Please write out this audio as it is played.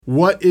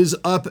What is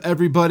up,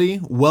 everybody?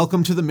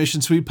 Welcome to the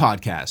Mission Suite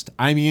podcast.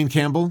 I'm Ian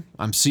Campbell.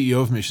 I'm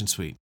CEO of Mission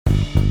Suite.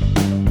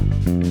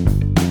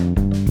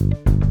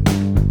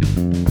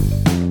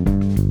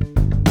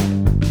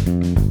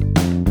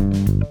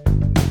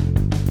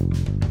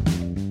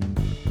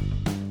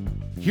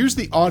 Here's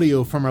the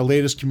audio from our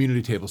latest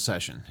community table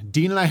session.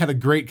 Dean and I had a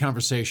great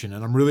conversation,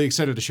 and I'm really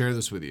excited to share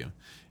this with you.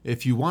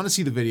 If you want to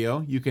see the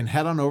video, you can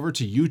head on over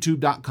to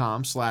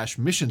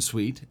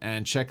youtube.com/missionsuite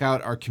and check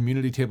out our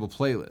community table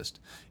playlist.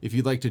 If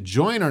you'd like to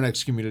join our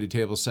next community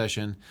table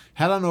session,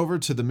 head on over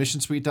to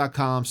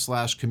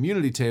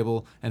themissionsuite.com/community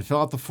table and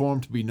fill out the form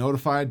to be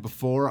notified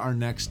before our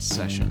next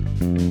session.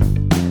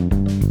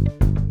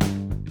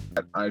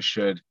 I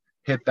should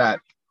hit that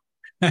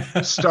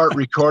start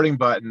recording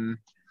button.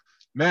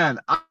 Man,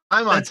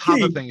 I'm on top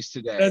of things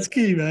today. That's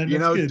key, man.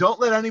 Don't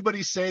let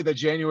anybody say that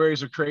January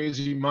is a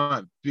crazy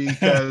month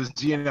because,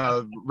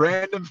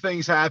 random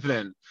things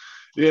happen.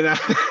 Well,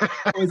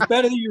 it's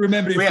better that you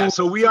remember it.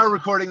 So we are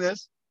recording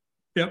this.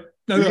 Yep.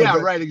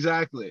 Right.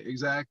 Exactly.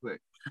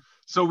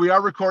 So we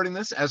are recording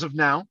this as of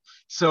now.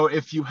 So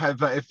if you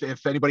have,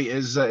 if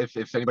anybody's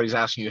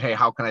asking you, hey,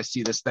 how can I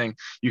see this thing?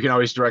 You can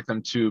always direct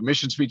them to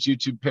Mission Suite's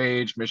YouTube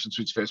page, Mission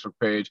Suite's Facebook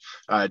page.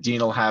 Dean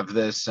will have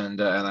this,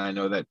 and I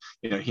know that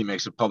he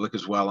makes it public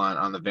as well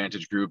on the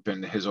Vantage Group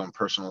and his own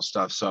personal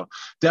stuff. So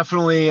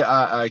definitely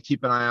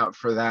keep an eye out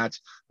for that,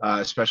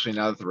 especially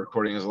now that the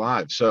recording is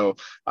live. So.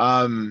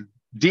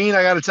 Dean,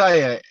 I got to tell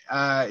you,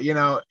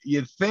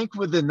 you'd think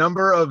with the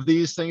number of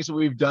these things that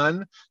we've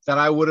done that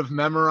I would have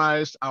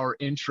memorized our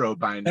intro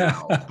by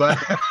now, but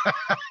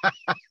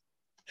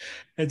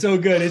it's all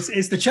good.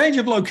 It's the change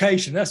of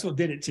location. That's what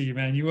did it to you,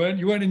 man. You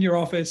weren't in your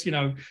office,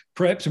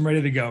 prepped and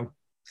ready to go.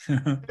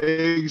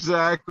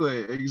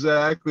 Exactly.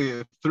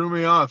 It threw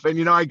me off.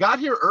 And, I got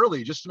here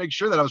early just to make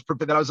sure that I was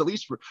prepared, that I was at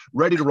least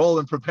ready to roll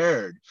and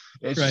prepared.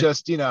 It's right.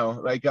 Just,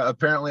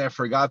 apparently I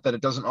forgot that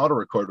it doesn't auto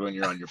record when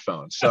you're on your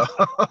phone. So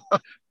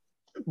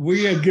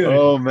we are good.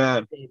 Oh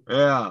man.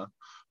 Yeah.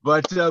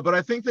 But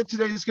I think that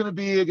today is going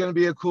to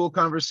be a cool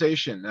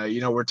conversation.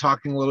 We're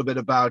talking a little bit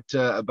about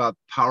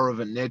power of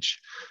a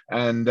niche,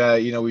 and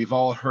we've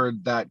all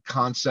heard that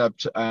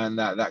concept and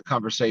that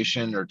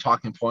conversation or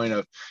talking point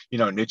of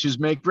niches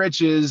make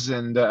riches,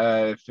 and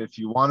if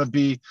you want to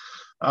be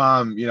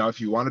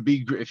if you want to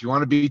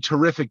be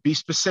terrific, be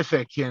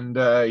specific, and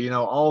I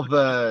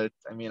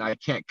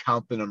can't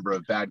count the number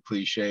of bad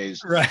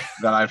cliches right.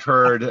 that I've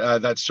heard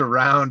that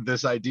surround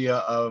this idea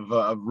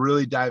of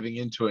really diving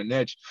into a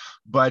niche.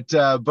 But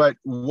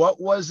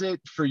what was it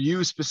for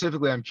you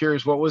specifically? I'm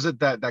curious, what was it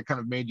that kind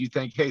of made you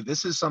think, hey,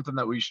 this is something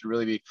that we should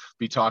really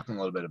be talking a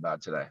little bit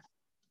about today?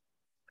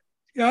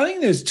 Yeah, I think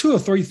there's two or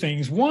three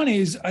things. One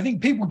is I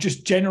think people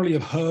just generally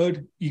have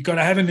heard you got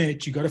to have a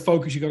niche, you got to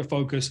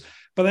focus,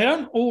 but they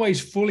don't always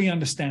fully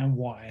understand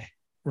why,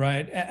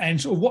 right?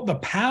 And so what the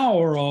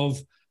power of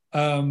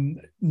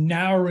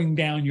narrowing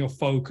down your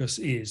focus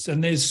is,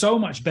 and there's so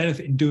much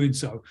benefit in doing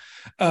so.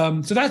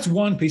 So that's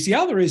one piece. The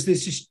other is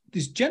this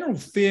general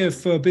fear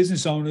for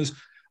business owners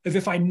of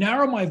if I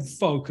narrow my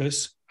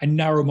focus, I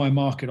narrow my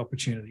market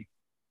opportunity,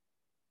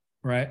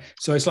 right?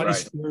 So it's like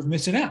this fear of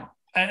missing out.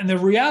 And the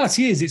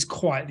reality is it's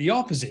quite the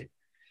opposite.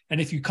 And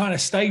if you kind of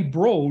stay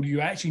broad,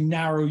 you actually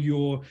narrow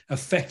your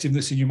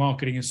effectiveness in your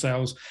marketing and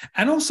sales,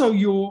 and also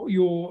your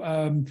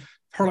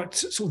product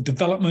sort of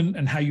development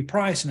and how you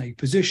price and how you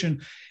position.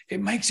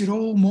 It makes it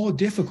all more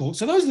difficult.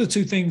 So those are the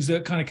two things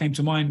that kind of came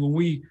to mind when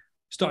we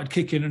started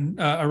kicking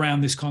around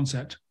this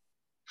concept.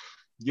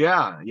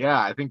 Yeah.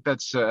 I think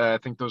those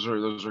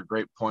are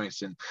great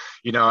points. And,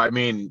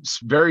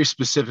 very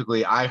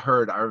specifically, I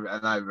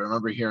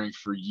remember hearing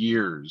for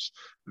years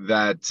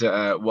that,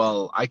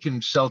 I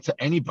can sell to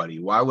anybody.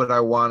 Why would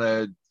I want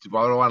to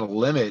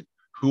limit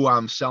who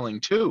I'm selling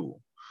to?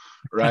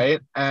 Right.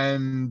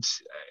 And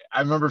I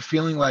remember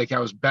feeling like I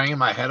was banging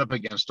my head up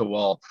against a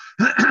wall,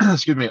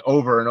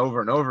 over and over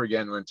and over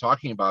again when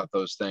talking about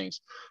those things.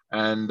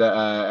 And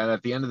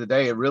at the end of the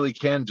day, it really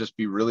can just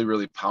be really,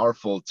 really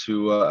powerful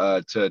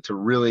to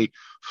really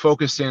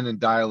focus in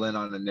and dial in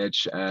on a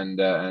niche.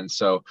 And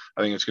so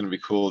I think it's going to be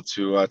cool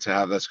to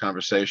have this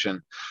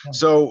conversation. Yeah.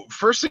 So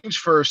first things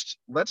first,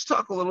 let's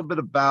talk a little bit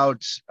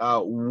about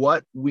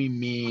what we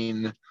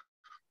mean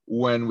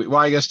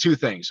I guess two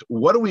things.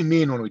 What do we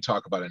mean when we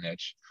talk about a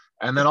niche?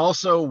 And then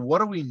also, what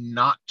are we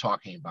not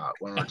talking about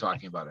when we're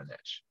talking about a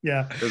niche?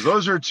 Yeah. Because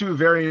those are two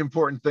very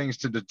important things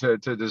to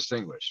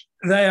distinguish.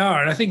 They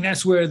are. And I think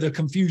that's where the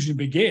confusion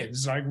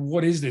begins. Like,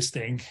 what is this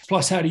thing?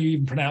 Plus, how do you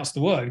even pronounce the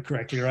word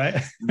correctly,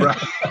 right?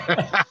 Right.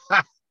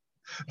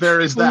 There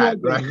is that,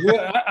 right?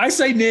 I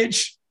say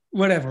niche,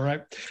 whatever,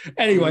 right?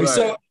 Anyway, right.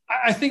 So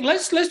I think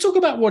let's talk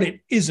about what it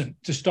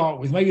isn't to start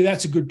with. Maybe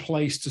that's a good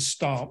place to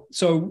start.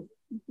 So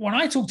when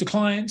I talk to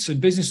clients and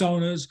business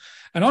owners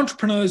and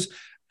entrepreneurs,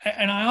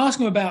 and I ask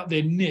them about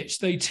their niche,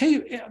 they tell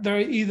you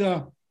they're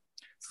either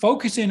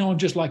focusing on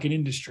just like an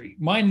industry.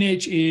 My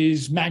niche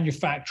is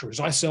manufacturers.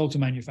 I sell to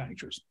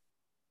manufacturers.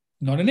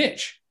 Not a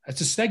niche.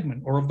 That's a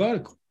segment or a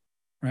vertical,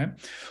 right?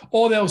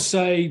 Or they'll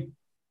say,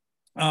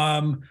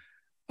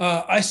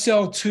 I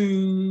sell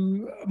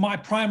to my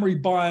primary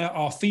buyer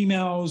are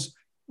females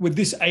with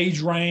this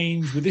age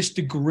range, with this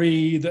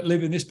degree that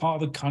live in this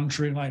part of the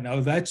country. And I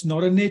know that's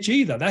not a niche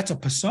either. That's a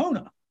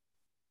persona,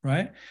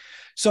 right?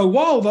 So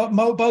while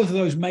both of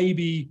those may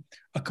be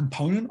a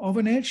component of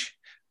a niche,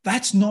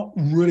 that's not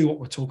really what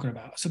we're talking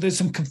about. So there's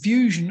some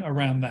confusion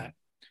around that.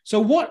 So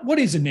what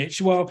is a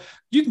niche? Well,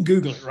 you can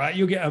Google it, right?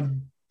 You'll get a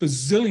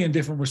bazillion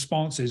different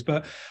responses.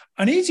 But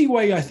an easy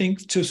way, I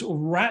think, to sort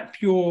of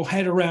wrap your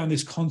head around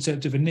this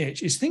concept of a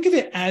niche is think of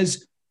it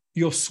as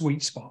your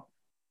sweet spot.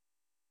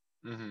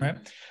 Right.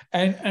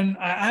 And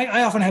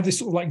I often have this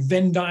sort of like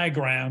Venn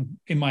diagram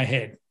in my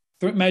head.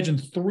 Imagine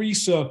 3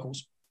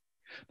 circles.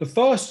 The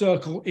first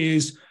circle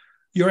is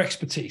your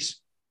expertise,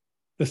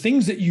 the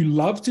things that you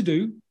love to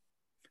do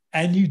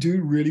and you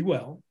do really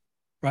well.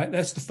 Right.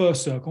 That's the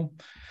first circle.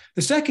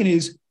 The second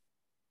is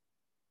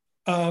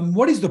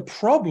what is the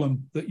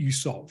problem that you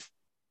solve?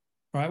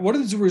 Right? What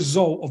is the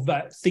result of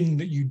that thing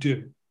that you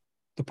do?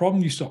 The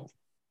problem you solve.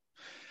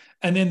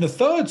 And then the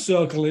third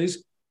circle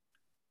is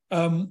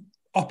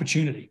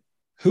opportunity.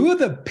 Who are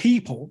the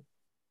people,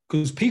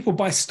 because people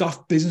buy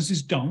stuff,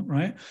 businesses don't,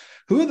 right?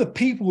 Who are the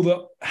people that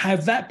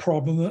have that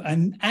problem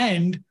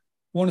and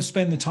want to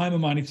spend the time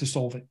and money to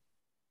solve it?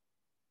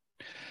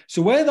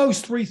 So where those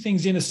 3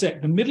 things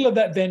intersect, the middle of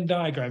that Venn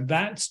diagram,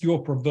 that's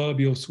your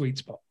proverbial sweet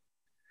spot.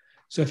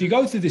 So if you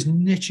go through this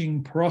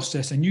niching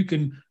process and you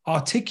can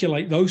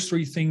articulate those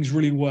 3 things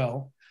really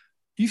well,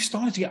 you've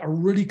started to get a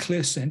really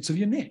clear sense of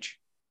your niche.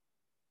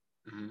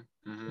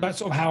 That's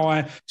sort of how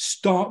I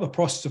start the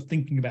process of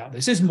thinking about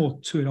this. There's more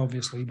to it,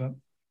 obviously, but.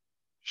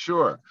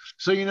 Sure.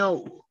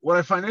 So, what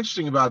I find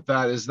interesting about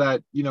that is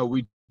that,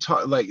 we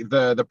talk like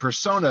the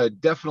persona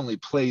definitely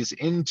plays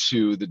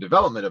into the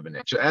development of a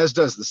niche, as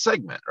does the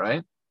segment,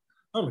 right?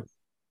 Totally.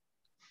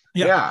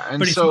 Yeah. And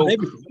but it's so, not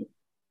everything.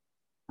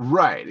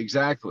 Right,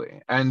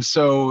 exactly. And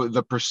so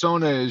the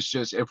persona is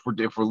just, if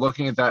we're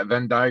looking at that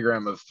Venn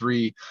diagram of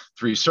three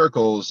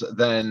circles,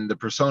 then the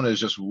persona is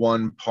just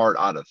one part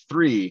out of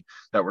 3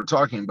 that we're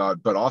talking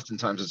about, but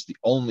oftentimes it's the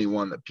only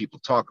one that people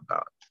talk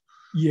about.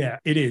 Yeah,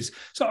 it is.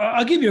 So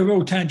I'll give you a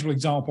real tangible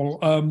example.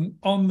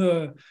 On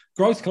the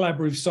growth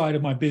collaborative side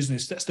of my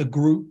business, that's the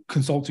group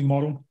consulting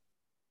model.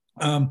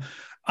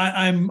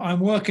 I'm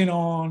working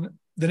on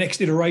the next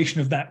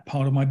iteration of that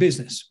part of my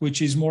business,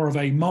 which is more of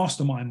a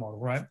mastermind model,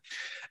 right?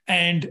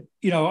 And,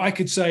 I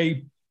could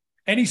say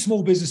any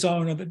small business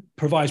owner that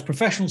provides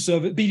professional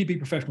service, B2B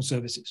professional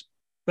services.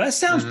 That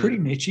sounds pretty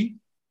nichey.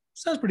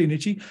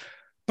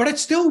 But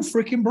it's still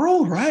freaking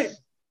broad, right?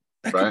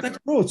 That's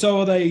broad.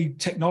 So are they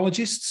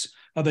technologists?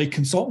 Are they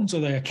consultants?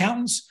 Are they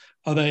accountants?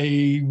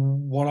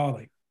 What are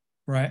they?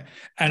 Right.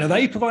 And are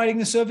they providing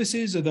the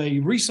services? Are they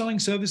reselling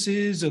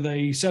services? Are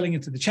they selling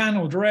it to the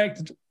channel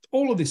direct?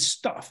 All of this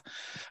stuff.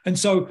 And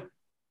so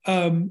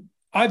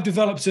I've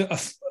developed a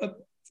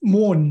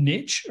more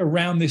niche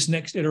around this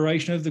next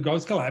iteration of the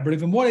Growth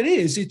Collaborative. And what it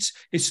is, it's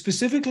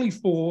specifically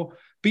for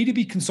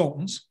B2B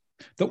consultants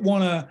that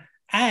want to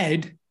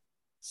add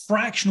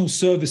fractional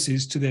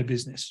services to their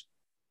business.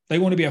 They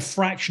want to be a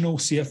fractional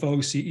CFO,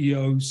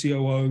 CEO,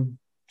 COO,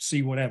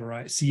 C whatever,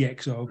 right?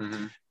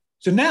 CXO.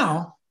 So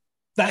now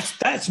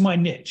that's my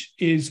niche,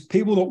 is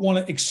people that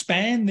want to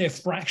expand their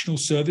fractional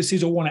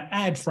services or want to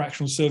add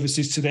fractional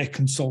services to their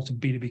consulting,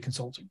 B2B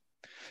consulting.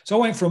 So I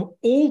went from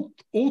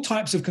all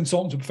types of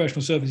consultants and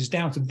professional services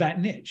down to that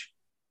niche,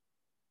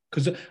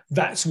 because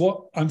that's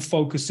what I'm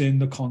focusing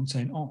the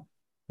content on.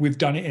 We've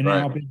done it in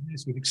our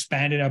business. We've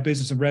expanded our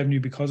business and revenue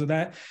because of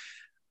that.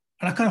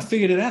 And I kind of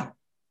figured it out.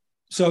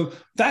 So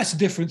that's the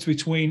difference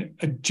between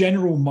a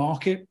general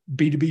market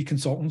B2B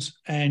consultants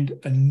and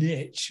a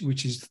niche,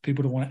 which is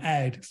people that want to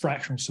add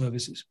fractional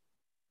services.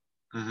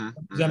 Does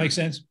that make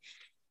sense?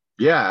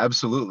 Yeah,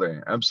 absolutely.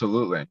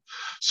 Absolutely.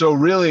 So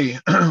really,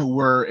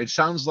 it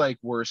sounds like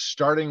we're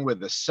starting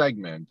with a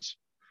segment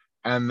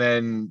and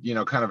then,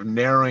 kind of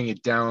narrowing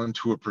it down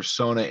to a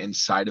persona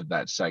inside of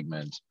that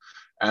segment.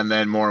 And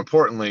then more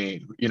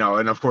importantly,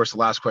 and of course, the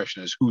last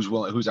question is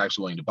who's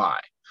actually willing to buy.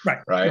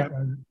 Right.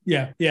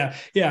 Yeah.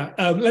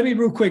 Let me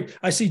real quick.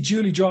 I see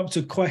Julie dropped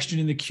a question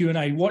in the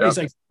Q&A. What is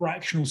a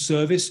fractional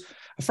service?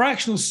 A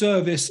fractional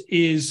service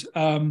is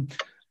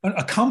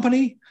a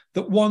company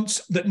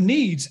that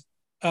needs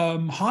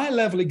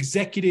high-level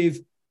executive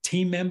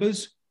team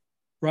members,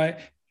 right?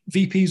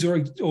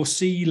 VPs or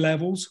C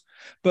levels,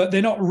 but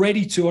they're not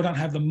ready to or don't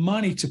have the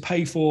money to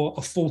pay for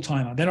a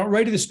full-timer. They're not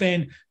ready to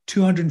spend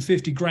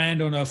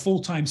 $250,000 on a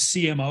full-time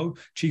CMO,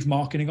 Chief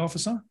Marketing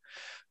Officer,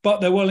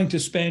 but they're willing to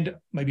spend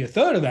maybe a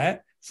third of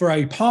that for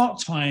a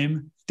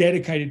part-time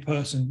dedicated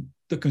person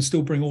that can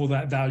still bring all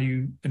that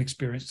value and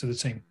experience to the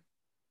team.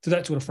 So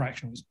that's what a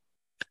fractional is.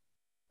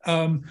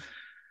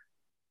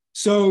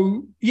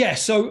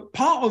 So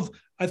part of,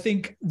 I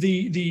think,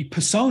 the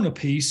persona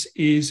piece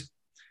is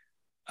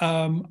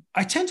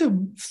I tend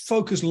to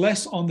focus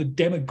less on the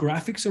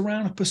demographics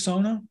around a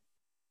persona,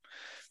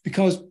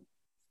 because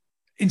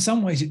in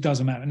some ways it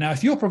doesn't matter. Now,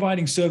 if you're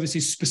providing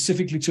services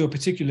specifically to a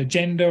particular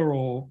gender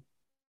or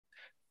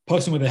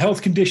person with a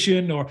health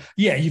condition, or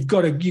you've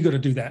got to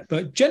do that.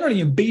 But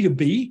generally in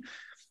B2B,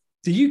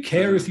 do you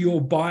care if your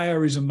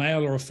buyer is a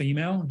male or a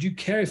female? Do you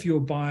care if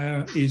your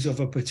buyer is of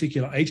a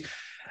particular age?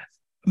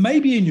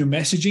 Maybe in your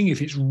messaging,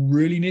 if it's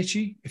really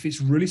niche, if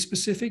it's really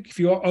specific, if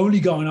you're only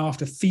going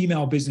after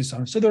female business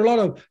owners. So there are a lot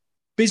of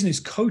business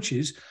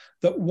coaches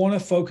that want to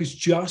focus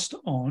just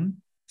on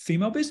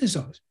female business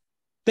owners.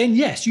 Then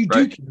yes, you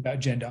do care about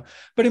gender.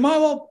 But in my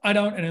world, I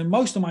don't, and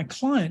most of my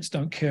clients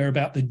don't care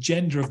about the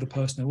gender of the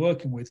person they're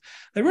working with.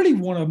 They really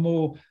want to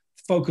more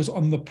focus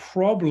on the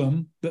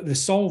problem that they're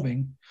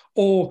solving.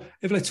 Or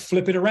if let's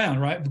flip it around,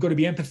 right? We've got to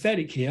be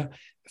empathetic here.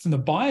 From the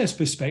buyer's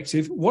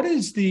perspective, what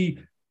is the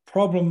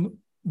problem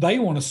they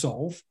want to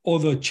solve or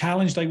the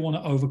challenge they want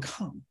to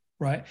overcome,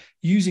 right?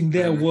 Using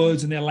their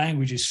words and their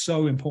language is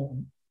so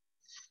important.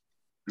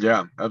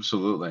 Yeah,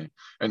 absolutely.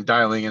 And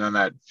dialing in on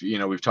that,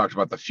 we've talked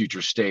about the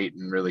future state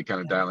and really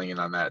kind of dialing in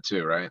on that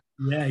too, right?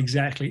 Yeah,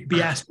 exactly. Be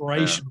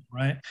aspirational,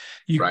 right?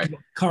 The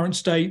current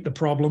state, the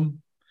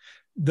problem,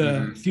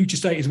 the future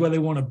state is where they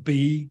want to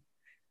be.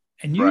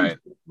 And you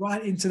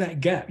right into that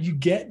gap, you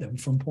get them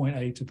from point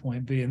A to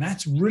point B. And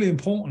that's really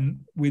important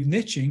with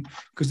niching,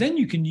 because then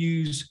you can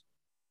use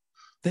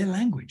their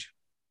language.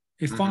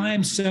 If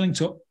I'm selling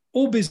to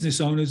all business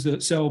owners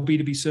that sell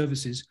B2B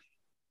services,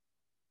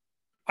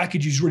 I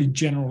could use really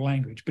general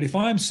language. But if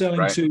I'm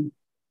selling to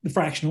the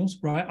fractionals,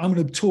 right, I'm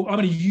going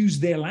to use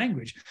their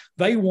language.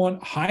 They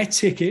want high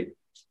ticket,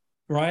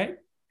 right,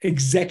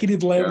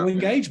 executive level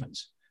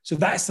engagements. So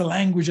that's the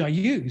language I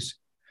use,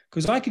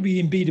 because I could be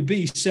in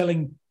B2B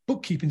selling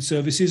bookkeeping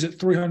services at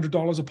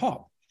 $300 a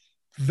pop.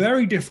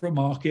 Very different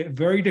market,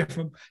 very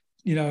different,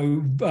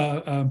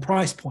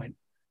 price point.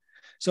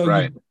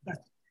 So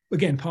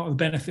again, part of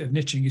the benefit of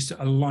niching is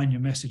to align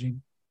your messaging.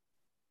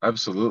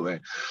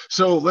 Absolutely.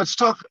 So let's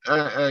talk,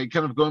 kind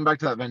of going back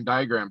to that Venn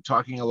diagram,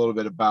 talking a little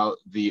bit about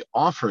the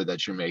offer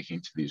that you're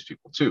making to these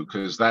people too,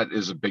 because that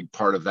is a big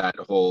part of that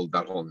whole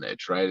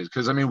niche, right?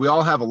 Because we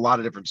all have a lot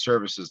of different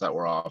services that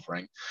we're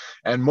offering,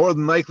 and more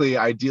than likely,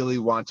 ideally,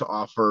 want to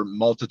offer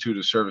multitude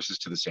of services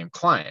to the same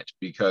client,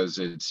 because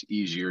it's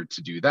easier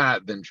to do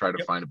that than try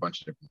to find a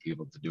bunch of different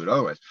people to do it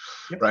otherwise,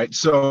 right?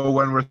 So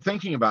when we're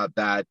thinking about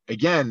that,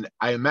 again,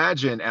 I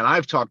imagine, and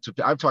I've talked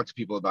to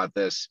people about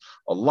this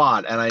a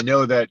lot, and I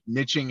know that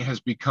niching has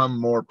become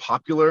more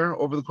popular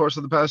over the course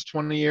of the past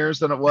 20 years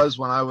than it was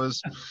when I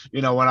was,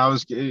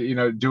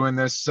 doing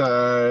this,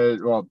 a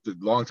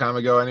long time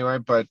ago anyway,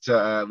 but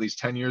at least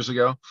 10 years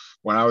ago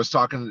when I was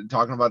talking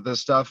about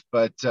this stuff.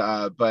 But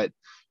the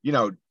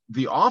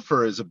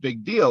offer is a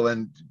big deal.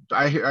 And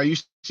I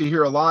used to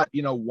hear a lot,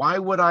 why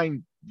would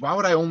I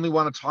only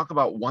want to talk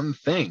about one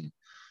thing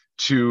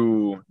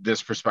to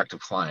this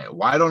prospective client?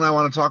 Why don't I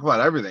want to talk about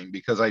everything?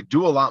 Because I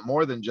do a lot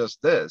more than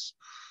just this.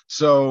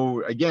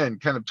 So again,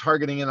 kind of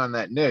targeting in on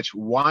that niche,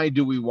 why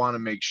do we want to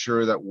make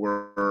sure that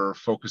we're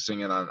focusing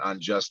in on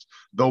just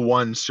the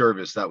one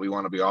service that we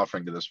want to be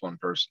offering to this one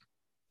person?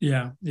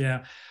 Yeah.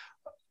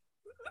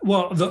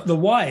 Well, the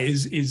why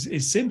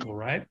is simple,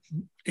 right?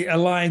 It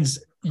aligns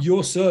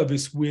your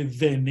service with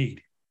their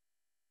need.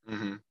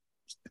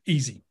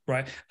 Easy,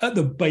 right? At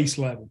the base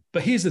level.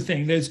 But here's the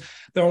thing: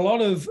 there are a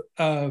lot of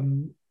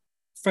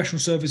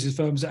professional services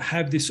firms that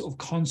have this sort of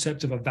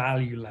concept of a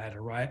value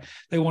ladder, right?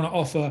 They want to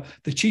offer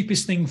the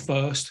cheapest thing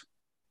first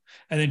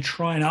and then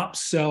try and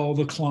upsell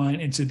the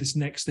client into this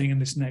next thing and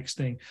this next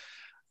thing.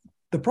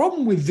 The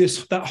problem with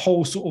that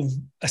whole sort of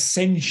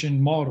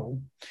ascension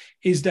model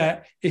is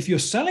that if you're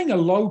selling a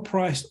low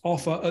priced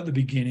offer at the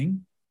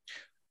beginning,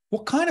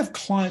 what kind of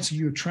clients are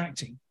you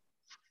attracting?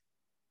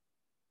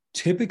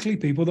 Typically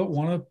people that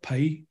want to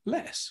pay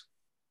less,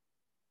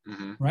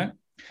 right?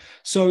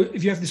 So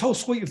if you have this whole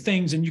suite of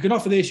things and you can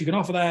offer this, you can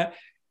offer that,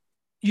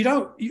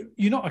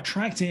 you're not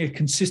attracting a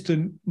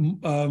consistent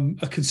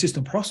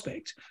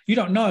prospect. You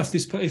don't know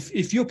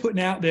if you're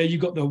putting out there,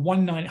 you've got the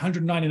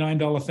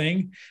 $199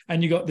 thing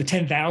and you got the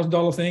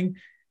 $10,000 thing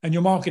and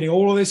you're marketing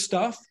all of this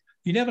stuff,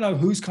 you never know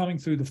who's coming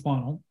through the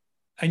funnel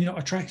and you're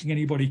not attracting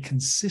anybody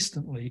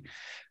consistently.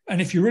 And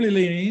if you're really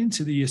leaning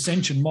into the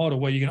ascension model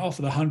where you can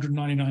offer the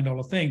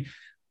 $199 thing,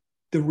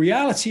 the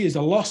reality is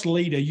a lost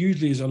leader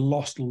usually is a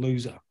lost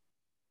loser.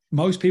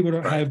 Most people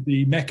don't have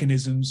the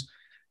mechanisms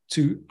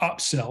to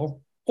upsell,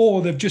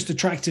 or they've just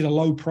attracted a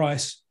low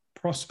price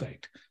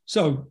prospect.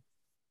 So,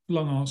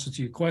 long answer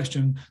to your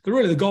question,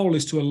 the goal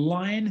is to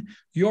align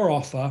your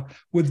offer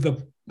with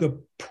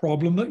the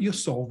problem that you're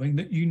solving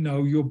that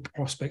your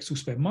prospects will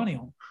spend money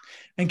on.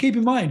 And keep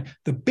in mind,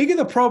 the bigger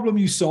the problem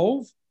you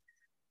solve,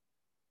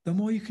 the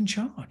more you can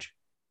charge.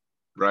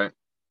 Right.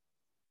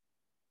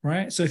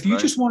 So if you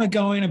just want to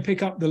go in and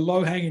pick up the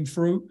low-hanging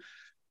fruit,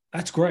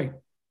 that's great.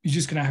 You're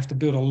just going to have to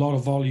build a lot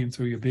of volume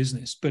through your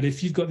business. But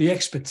if you've got the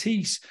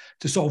expertise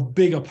to solve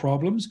bigger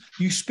problems,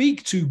 you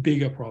speak to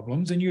bigger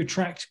problems and you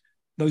attract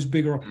those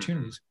bigger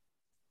opportunities.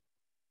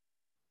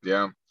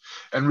 Yeah.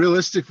 And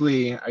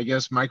realistically, I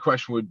guess my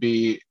question would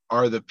be,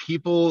 are the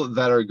people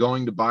that are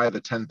going to buy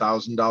the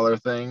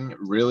 $10,000 thing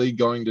really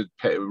going to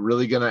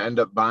end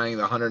up buying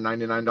the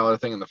 $199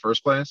 thing in the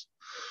first place?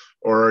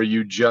 Or are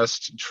you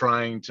just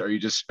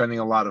spending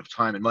a lot of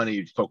time and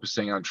money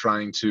focusing on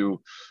trying to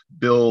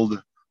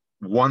build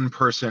one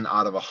person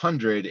out of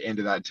 100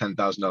 into that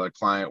 $10,000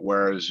 client,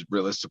 whereas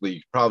realistically,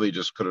 you probably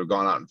just could have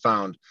gone out and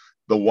found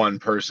the one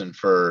person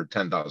for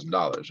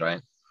 $10,000,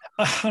 right?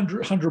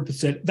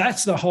 100%.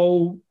 That's the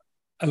whole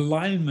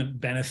alignment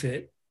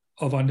benefit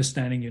of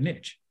understanding your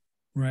niche,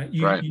 right?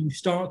 You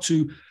start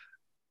to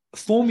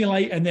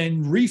formulate and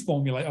then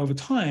reformulate over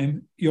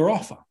time your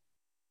offer,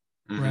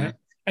 right?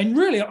 And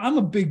really, I'm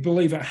a big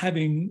believer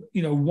having,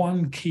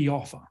 one key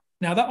offer.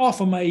 Now, that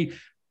offer may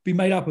be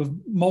made up of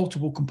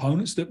multiple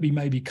components that be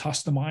maybe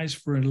customized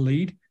for a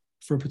lead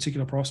for a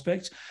particular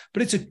prospect,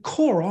 but it's a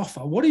core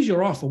offer. What is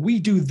your offer? We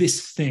do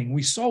this thing.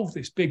 We solve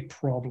this big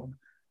problem.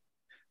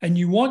 And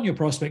you want your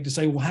prospect to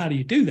say, well, how do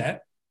you do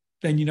that?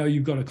 Then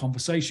you've got a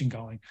conversation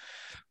going.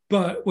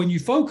 But when you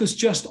focus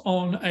just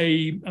on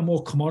a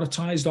more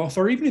commoditized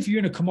offer, even if you're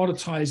in a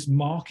commoditized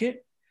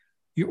market,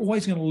 you're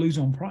always going to lose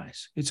on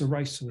price. It's a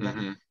race to the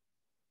bottom.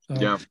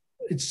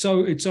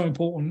 So it's so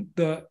important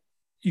that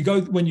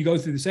when you go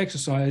through this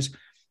exercise,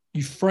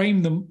 you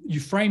frame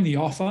the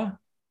offer,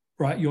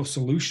 right, your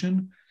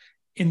solution,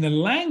 in the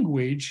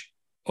language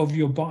of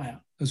your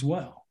buyer as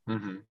well.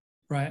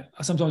 Right?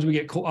 Sometimes we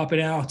get caught up in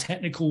our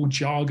technical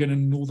jargon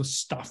and all the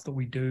stuff that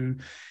we do.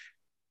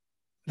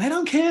 They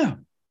don't care.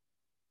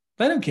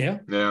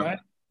 Right?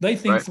 They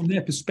think from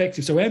their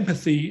perspective. So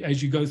empathy,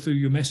 as you go through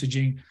your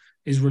messaging,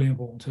 is really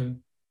important too.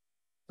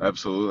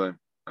 Absolutely.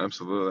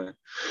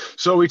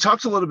 So we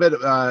talked a little bit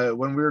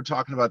when we were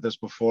talking about this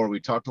before. We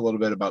talked a little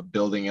bit about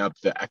building up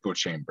the echo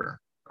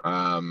chamber.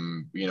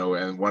 And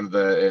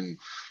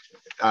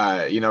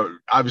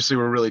obviously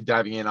we're really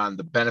diving in on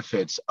the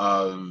benefits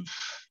of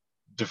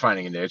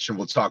defining a niche, and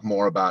we'll talk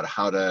more about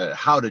how to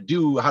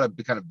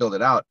kind of build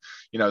it out,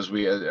 as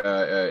we in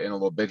a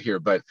little bit here.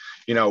 But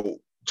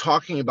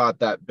talking about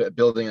that,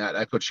 building that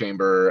echo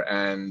chamber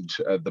and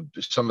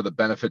some of the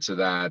benefits of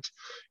that,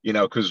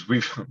 because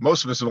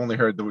most of us have only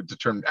heard the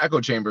term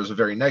echo chamber is a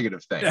very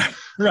negative thing,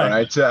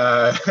 right?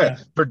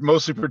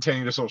 Mostly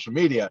pertaining to social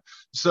media.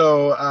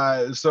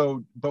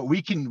 But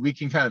we can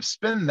kind of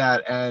spin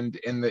that, and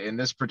in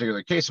this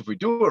particular case, if we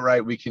do it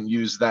right, we can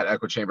use that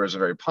echo chamber as a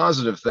very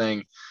positive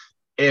thing,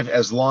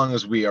 as long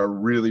as we are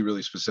really,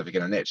 really specific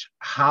in a niche.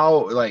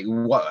 How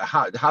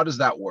does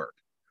that work?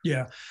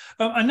 Yeah.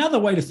 Another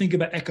way to think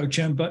about echo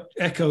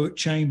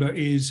chamber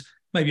is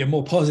maybe a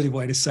more positive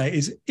way to say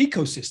is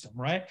ecosystem,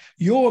 right?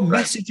 Your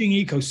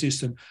messaging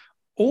ecosystem,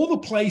 all the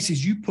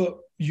places you put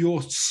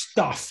your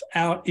stuff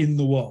out in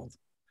the world,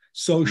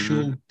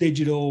 social,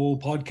 digital,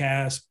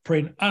 podcast,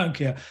 print, I don't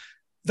care.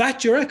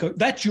 That's your echo.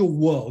 That's your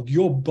world,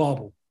 your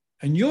bubble.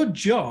 And your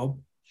job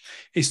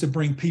is to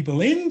bring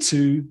people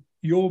into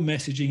your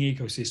messaging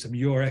ecosystem,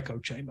 your echo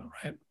chamber,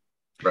 right?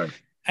 Right.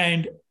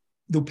 And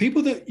the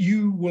people that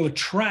you will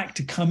attract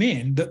to come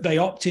in, that they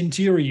opt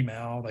into your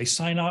email, they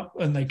sign up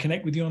and they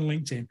connect with you on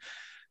LinkedIn,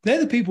 they're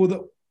the people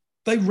that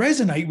they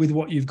resonate with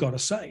what you've got to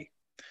say.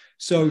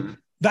 So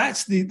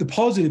that's the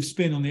positive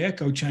spin on the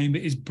echo chamber,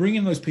 is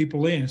bringing those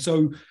people in.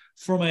 So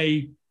from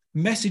a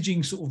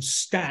messaging sort of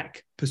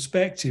stack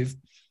perspective,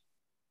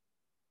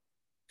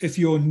 if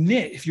you're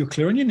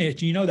clear on your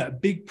niche, that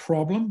big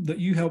problem that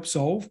you help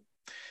solve,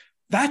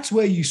 that's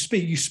where you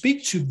speak. You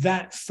speak to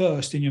that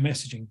first in your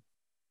messaging.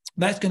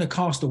 That's going to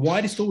cast the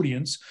widest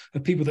audience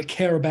of people that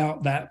care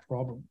about that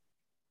problem.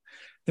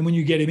 Then when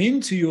you get them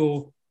into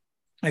your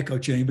echo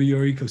chamber,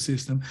 your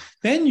ecosystem,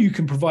 then you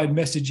can provide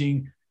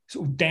messaging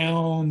sort of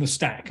down the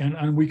stack.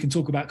 And we can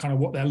talk about kind of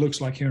what that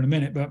looks like here in a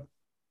minute. But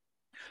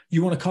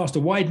you want to cast a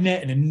wide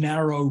net in a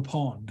narrow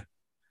pond,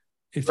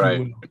 if you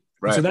will.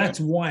 Right. So that's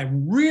why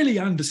really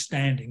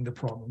understanding the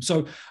problem.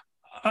 So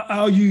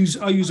I'll use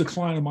a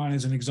client of mine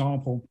as an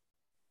example.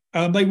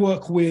 They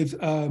work with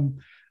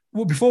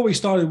before we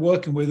started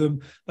working with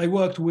them, they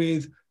worked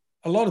with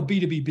a lot of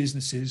B2B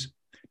businesses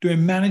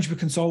doing management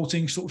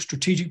consulting, sort of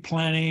strategic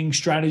planning,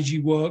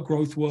 strategy work,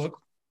 growth work,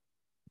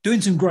 doing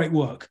some great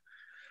work,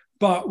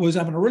 but was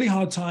having a really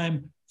hard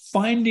time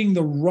finding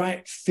the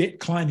right fit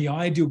client, the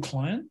ideal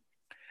client,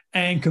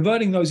 and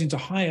converting those into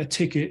higher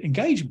ticket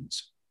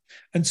engagements.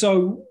 And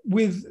so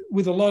with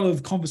a lot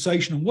of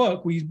conversation and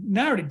work, we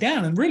narrowed it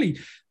down, and really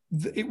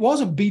it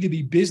wasn't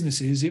B2B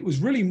businesses. It was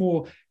really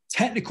more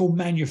technical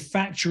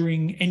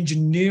manufacturing,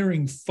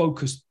 engineering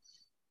focused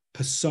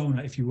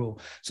persona, if you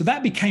will. So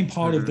that became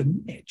part of the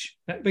niche.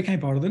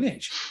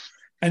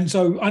 And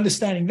so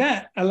understanding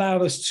that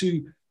allowed us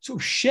to sort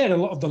of shed a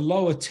lot of the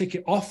lower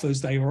ticket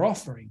offers they were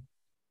offering.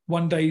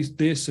 One day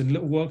this and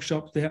little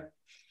workshops there.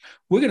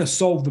 We're going to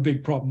solve the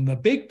big problem. The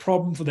big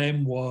problem for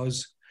them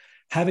was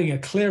having a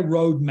clear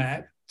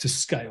roadmap to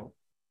scale.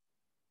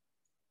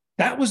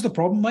 That was the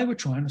problem they were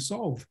trying to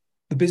solve.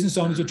 The business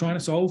owners were trying to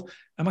solve,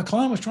 and my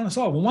client was trying to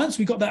solve. And once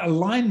we got that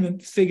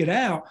alignment figured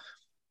out,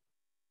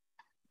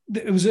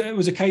 it was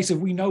a case of,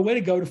 we know where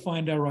to go to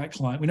find our right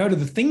client. We know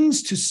the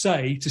things to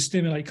say to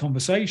stimulate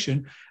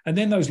conversation, and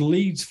then those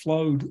leads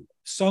flowed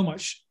so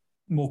much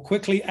more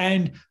quickly,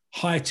 and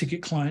higher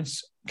ticket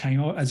clients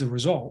came out as a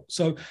result.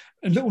 So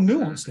a little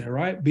nuance there,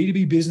 right?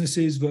 B2B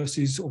businesses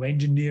versus sort of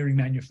engineering,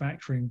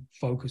 manufacturing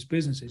focused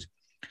businesses.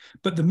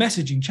 But the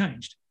messaging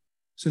changed.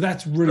 So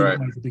that's really what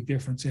made the big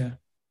difference. Yeah.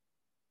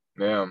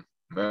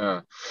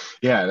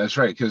 Yeah, that's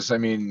right. Because I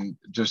mean,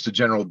 just a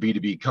general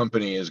B2B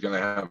company is going to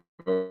have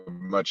a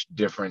much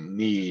different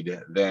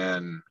need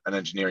than an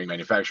engineering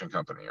manufacturing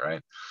company,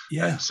 right?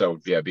 Yeah. And so,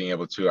 being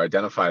able to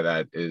identify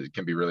that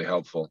can be really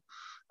helpful.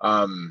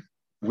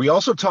 We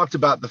also talked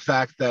about the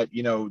fact that,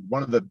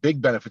 one of the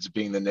big benefits of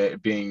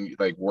being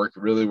like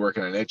really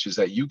working a niche is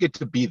that you get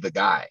to be the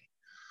guy.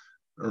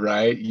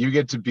 Right, you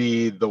get to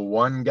be the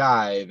one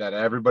guy that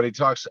everybody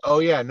talks. Oh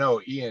yeah,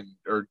 no, Ian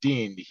or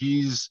Dean,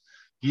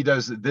 he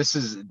does this.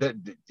 Is that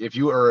if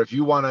you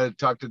want to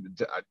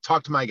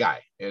talk to my guy,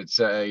 it's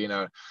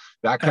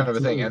that kind of a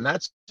thing, and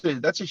that's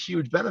a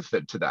huge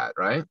benefit to that,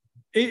 right?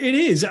 It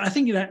is. I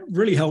think that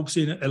really helps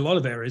in a lot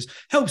of areas.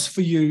 Helps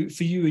for you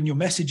in your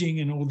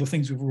messaging and all the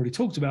things we've already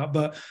talked about.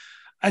 But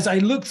as I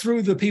look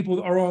through the people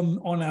that are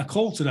on our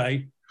call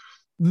today,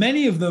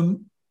 many of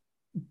them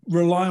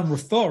rely on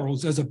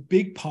referrals as a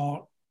big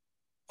part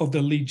of the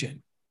lead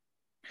gen.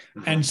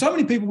 And so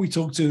many people we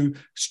talk to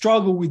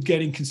struggle with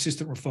getting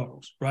consistent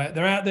referrals, right?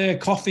 They're out there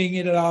coughing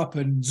it up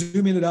and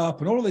zooming it up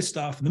and all of this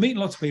stuff, and they're meeting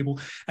lots of people,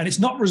 and it's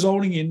not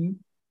resulting in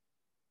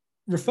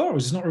referrals.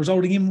 It's not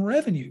resulting in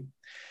revenue.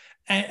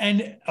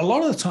 And a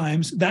lot of the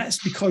times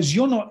that's because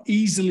you're not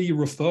easily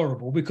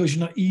referable, because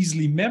you're not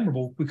easily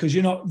memorable, because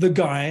you're not the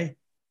guy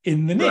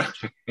in the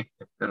niche.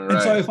 Right.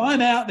 And so if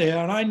I'm out there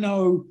and I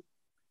know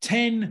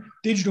 10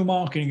 digital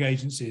marketing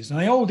agencies and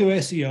they all do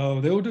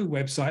SEO, they all do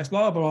websites,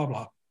 blah, blah,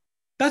 blah.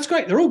 That's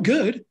great. They're all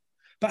good.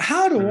 But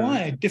how do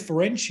I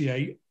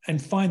differentiate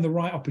and find the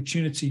right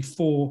opportunity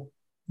for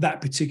that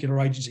particular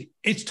agency?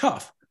 It's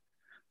tough.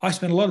 I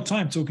spend a lot of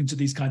time talking to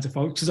these kinds of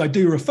folks because I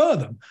do refer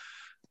them,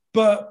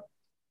 but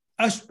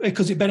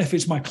because it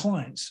benefits my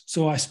clients.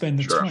 So I spend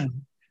the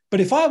time.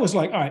 But if I was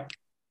like, all right,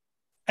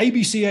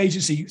 ABC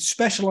agency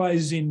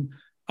specializes in,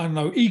 I don't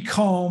know,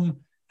 e-com,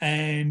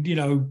 and,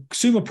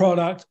 consumer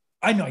product,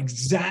 I know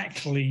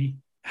exactly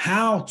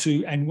how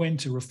to and when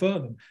to refer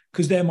them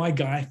because they're my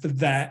guy for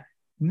that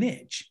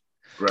niche.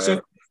 Right.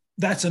 So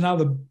that's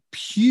another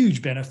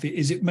huge benefit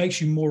is it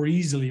makes you more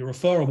easily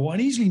referable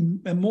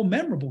and more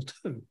memorable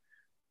too.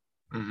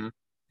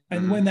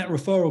 And when that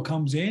referral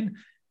comes in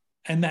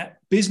and that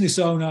business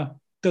owner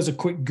does a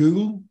quick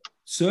Google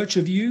search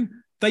of you,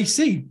 they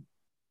see,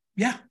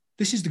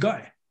 this is the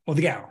guy or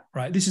the gal,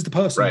 right? This is the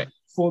person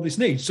for this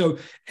need. So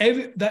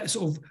that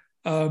sort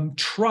of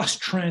trust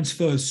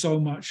transfers so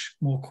much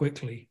more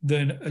quickly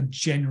than a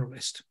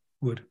generalist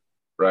would.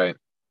 Right.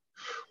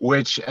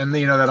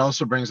 That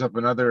also brings up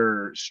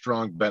another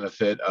strong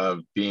benefit of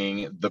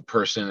being the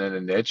person in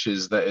a niche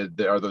is that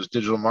there are those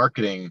digital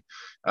marketing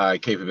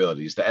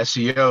capabilities, the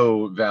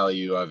SEO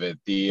value of it,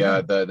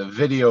 the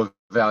video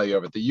value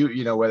of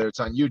it, whether it's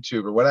on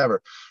YouTube or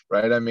whatever,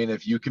 right? I mean,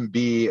 if you can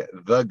be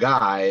the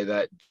guy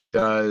that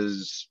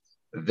does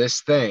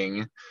this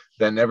thing,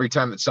 then every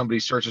time that somebody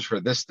searches for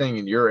this thing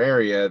in your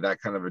area,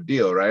 that kind of a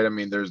deal, right? I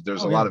mean, there's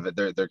a lot of it.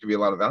 There can be a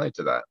lot of value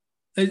to that.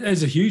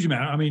 There's a huge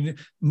amount. I mean,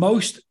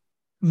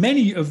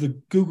 many of the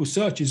Google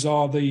searches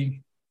are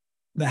the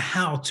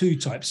how-to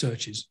type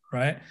searches,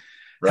 right?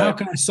 How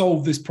can I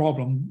solve this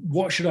problem?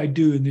 What should I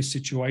do in this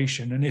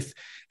situation?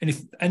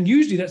 And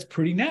usually that's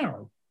pretty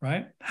narrow,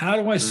 right? How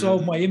do I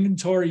solve my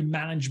inventory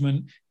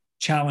management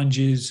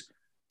challenges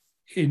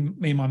in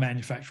my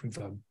manufacturing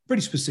firm?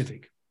 Pretty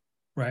specific,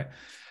 right?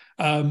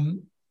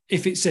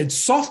 If it said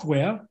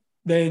software,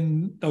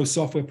 then those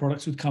software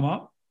products would come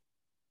up.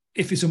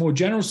 If it's a more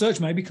general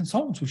search, maybe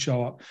consultants would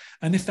show up.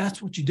 And if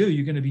that's what you do,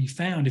 you're going to be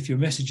found if you're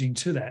messaging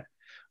to that.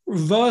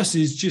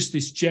 Versus just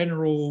this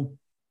general,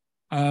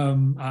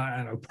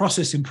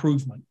 process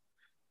improvement,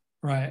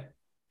 right?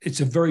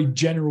 It's a very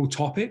general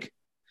topic,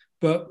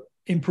 but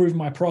improving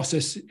my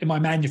process in my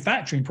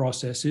manufacturing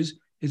processes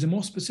is a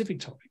more specific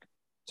topic.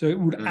 So it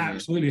would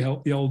absolutely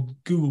help the old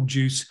Google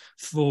juice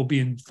for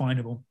being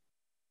findable.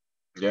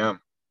 Yeah,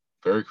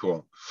 very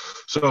cool.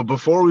 So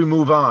before we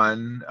move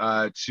on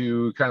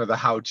to kind of the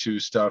how-to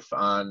stuff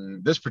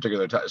on this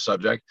particular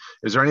subject,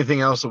 is there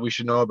anything else that we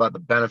should know about the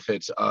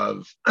benefits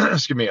of, of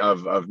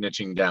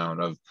niching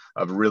down,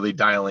 of really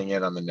dialing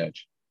in on the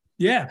niche?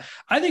 Yeah,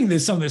 I think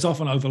there's something that's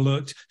often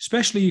overlooked,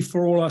 especially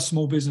for all our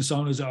small business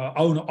owners, our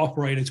owner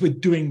operators. We're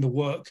doing the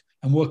work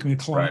and working with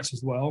clients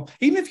as well.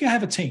 Even if you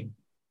have a team,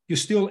 you're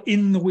still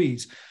in the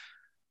weeds.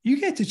 You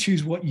get to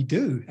choose what you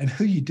do and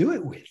who you do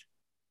it with.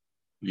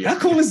 Yeah. How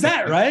cool is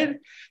that, right?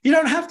 You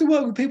don't have to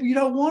work with people you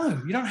don't want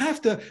to. You don't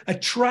have to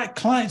attract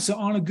clients that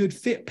aren't a good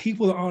fit,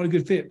 people that aren't a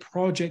good fit,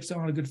 projects that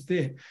aren't a good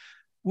fit.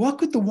 Work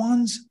with the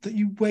ones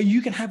where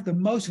you can have the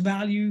most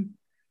value,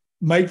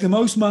 make the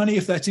most money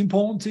if that's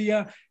important to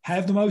you,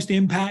 have the most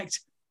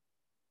impact.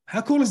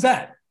 How cool is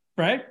that,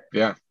 right?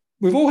 Yeah.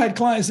 We've all had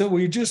clients that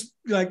we just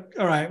like,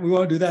 all right, we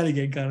won't do that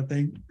again kind of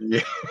thing.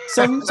 Yeah.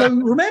 So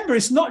remember,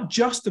 it's not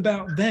just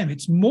about them.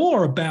 It's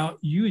more about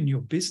you and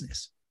your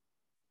business.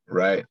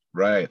 Right,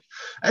 right.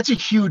 That's a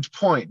huge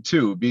point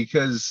too,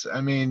 because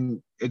I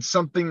mean, it's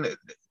something that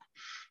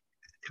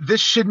this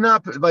should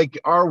not like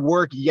our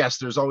work. Yes,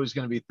 there's always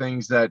going to be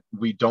things that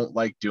we don't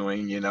like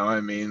doing.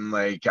 I mean,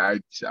 like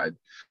I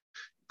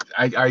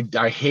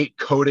hate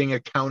coding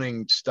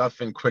accounting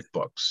stuff in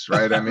QuickBooks,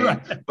 right? I mean,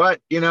 Right. but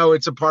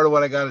it's a part of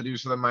what I got to do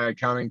so that my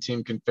accounting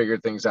team can figure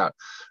things out,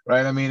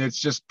 right? I mean, it's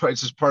just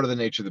part of the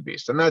nature of the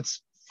beast, and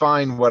that's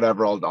fine.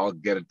 Whatever, I'll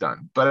get it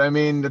done. But I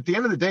mean, at the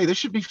end of the day, this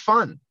should be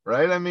fun,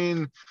 right? I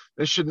mean,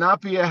 this should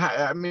not be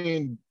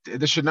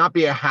this should not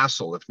be a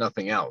hassle, if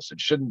nothing else.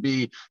 It shouldn't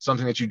be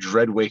something that you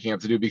dread waking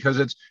up to do because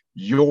it's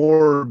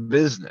your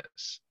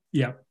business.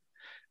 Yeah.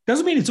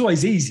 Doesn't mean it's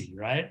always easy,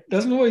 right?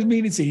 Doesn't always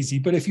mean it's easy.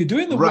 But if you're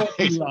doing the work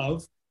Right. you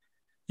love,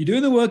 you're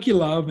doing the work you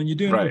love, and you're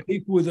doing it Right. with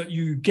people that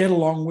you get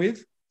along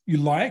with, you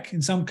like,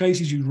 in some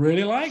cases you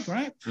really like,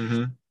 right?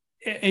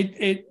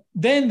 Mm-hmm.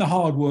 Then the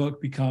hard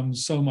work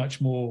becomes so much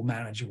more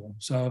manageable.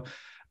 So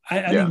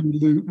I Yeah.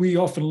 think we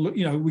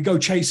often, we go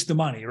chase the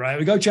money, right?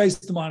 We go chase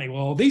the money.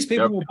 Well, these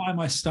people Yep. will buy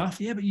my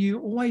stuff. Yeah, but you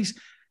always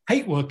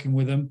hate working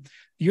with them.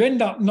 You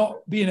end up not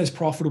being as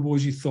profitable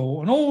as you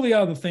thought, and all the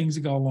other things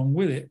that go along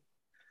with it.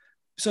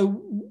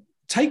 So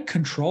take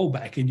control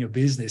back in your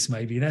business,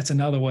 maybe. That's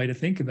another way to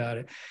think about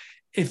it.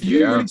 If you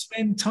Yeah. really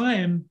spend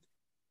time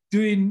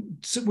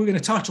so we're going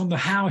to touch on the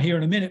how here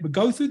in a minute, but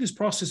go through this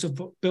process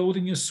of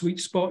building your sweet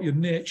spot, your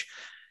niche,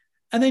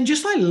 and then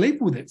just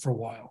live with it for a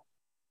while,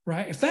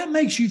 right? If that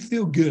makes you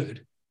feel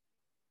good,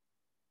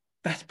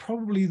 that's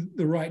probably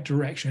the right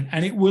direction,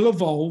 and it will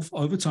evolve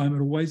over time.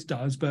 It always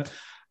does. But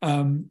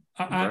I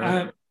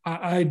got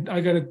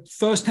a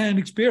firsthand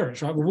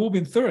experience, right? We've all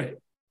been through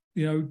it.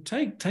 Grab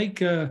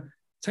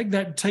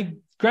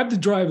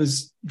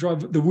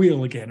the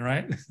wheel again,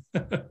 right?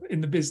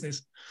 In the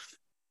business.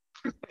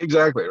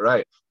 Exactly,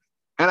 right.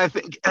 And I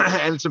think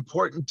and it's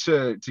important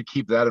to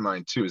keep that in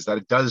mind too, is that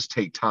it does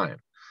take time.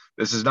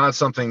 This is not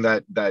something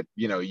that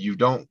you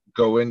don't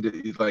go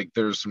into, like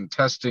there's some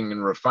testing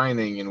and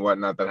refining and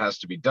whatnot that has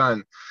to be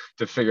done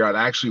to figure out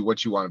actually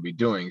what you want to be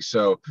doing.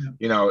 So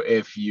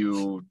if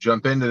you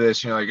jump into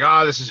this, you're like,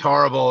 oh, this is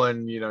horrible,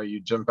 and you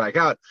jump back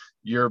out,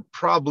 you're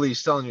probably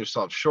selling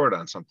yourself short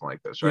on something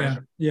like this, right?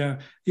 Yeah,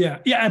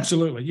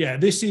 absolutely. Yeah,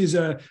 this is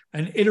an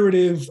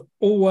iterative,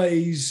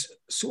 always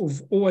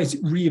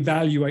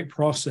reevaluate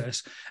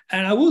process.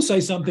 And I will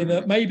say something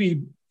that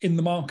maybe in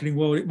the marketing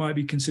world it might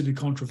be considered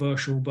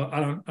controversial, but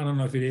I don't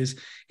know if it is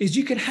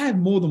you can have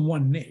more than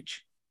one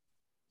niche,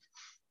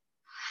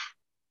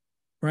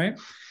 right?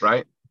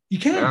 Right. You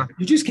can. Yeah.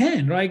 You just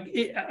can, right?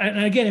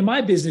 And again, in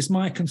my business,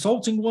 my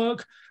consulting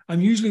work,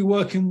 I'm usually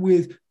working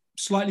with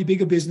slightly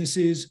bigger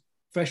businesses,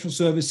 professional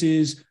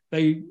services,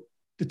 the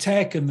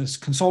tech and this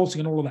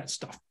consulting and all of that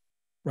stuff,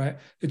 right?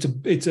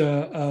 It's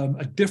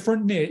a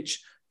different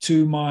niche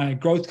to my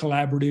growth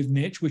collaborative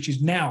niche, which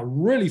is now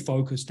really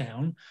focused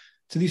down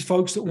to these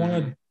folks that want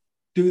to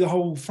do the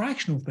whole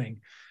fractional thing.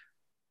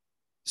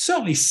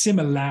 Certainly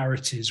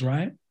similarities,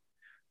 right?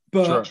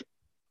 But sure.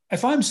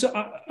 If I'm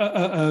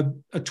a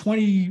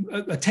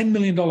 $10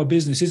 million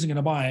business isn't going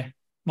to buy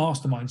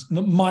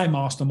my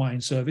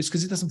mastermind service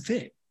because it doesn't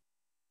fit. It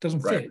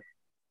doesn't fit.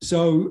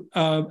 So,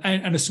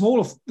 and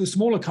the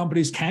smaller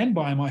companies can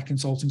buy my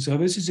consulting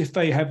services if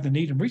they have the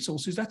need and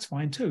resources. That's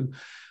fine too.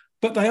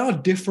 But they are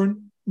different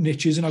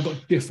niches, and I've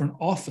got different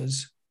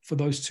offers for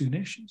those two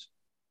niches.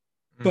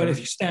 Mm-hmm. But if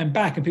you stand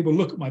back and people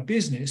look at my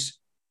business,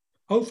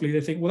 hopefully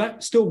they think, well,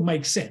 that still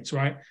makes sense,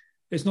 right?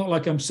 It's not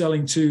like I'm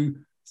selling to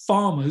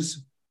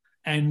farmers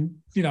and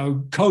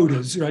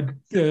coders, right?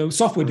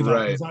 Software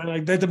developers. Right.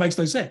 Like that makes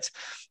no sense.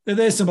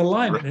 There's some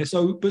alignment there.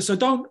 So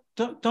don't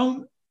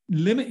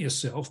limit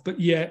yourself, but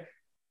yet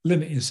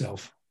limit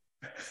yourself.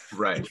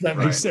 Right. If that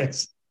makes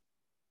sense.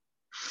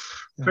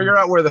 Figure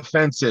out where the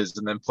fence is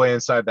and then play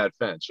inside that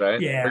fence, right?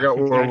 Yeah. Figure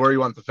out where you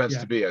want the fence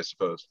to be, I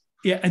suppose.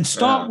 Yeah. And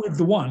start with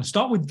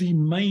the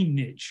main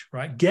niche,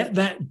 right? Get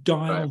that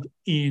dialed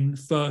in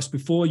first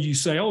before you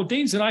say, oh,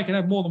 Dean said I can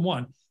have more than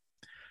one.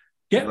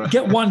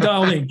 Get one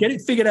dialed in, get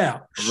it figured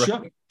out.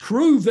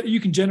 Prove that you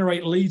can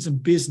generate leads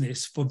and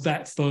business for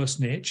that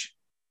first niche.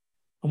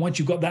 And once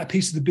you've got that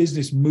piece of the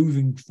business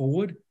moving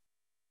forward,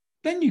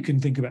 then you can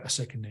think about a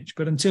second niche.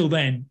 But until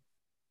then,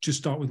 just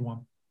start with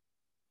one.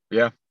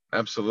 Yeah,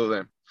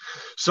 absolutely.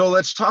 So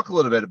let's talk a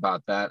little bit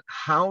about that.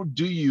 How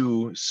do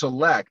you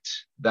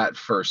select that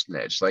first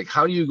niche? Like,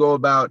 how do you go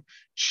about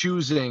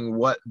choosing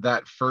what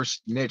that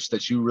first niche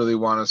that you really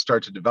want to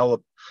start to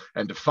develop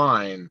and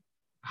define?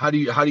 How do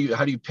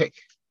you pick?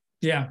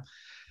 Yeah.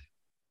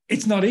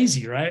 It's not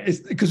easy, right? It's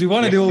because we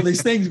want to do all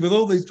these things with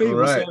all these people.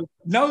 Right. So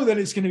know that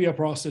it's going to be a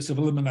process of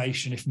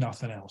elimination, if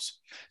nothing else.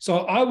 So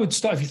I would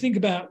start, if you think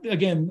about,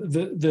 again,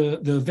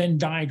 the Venn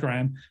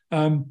diagram,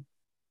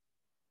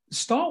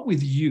 start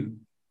with you.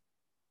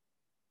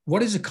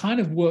 What is the kind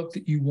of work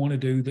that you want to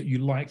do, that you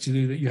like to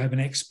do, that you have an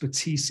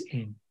expertise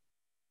in?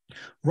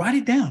 Write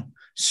it down.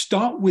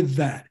 Start with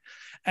that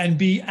and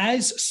be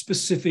as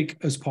specific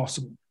as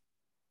possible.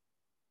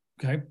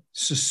 Okay,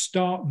 so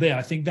start there.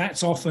 I think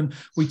that's often,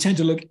 we tend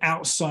to look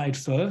outside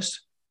first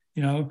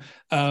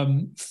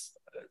find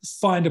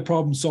a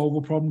problem, solve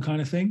a problem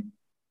kind of thing.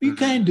 You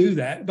can do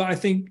that. But I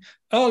think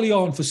early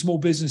on for small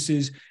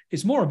businesses,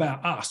 it's more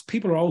about us.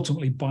 People are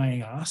ultimately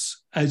buying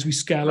us as we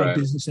scale our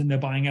business, and they're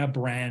buying our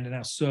brand and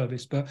our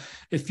service. But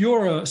if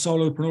you're a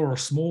solopreneur or a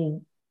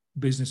small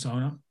business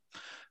owner,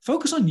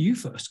 focus on you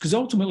first, because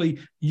ultimately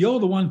you're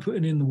the one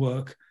putting in the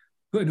work,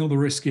 putting all the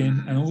risk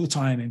in and all the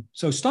time in.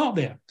 So start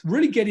there.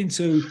 Really get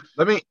into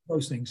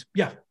those things.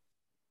 Yeah.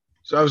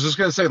 So I was just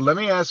going to say, let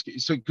me ask you,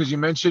 so because you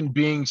mentioned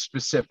being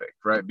specific,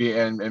 right?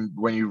 And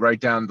when you write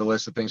down the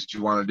list of things that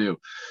you want to do,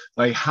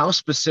 like how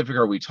specific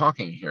are we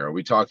talking here? Are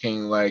we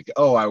talking like,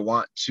 oh, I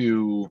want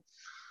to,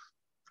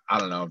 I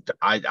don't know,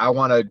 I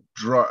want to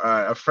draw.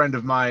 A friend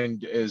of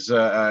mine is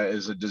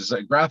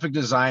a graphic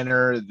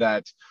designer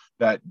that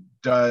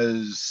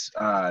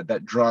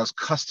draws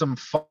custom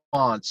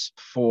fonts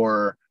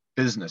for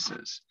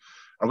businesses.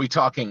 Are we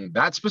talking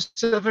that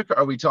specific? Or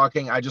are we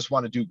talking, I just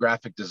want to do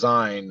graphic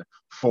design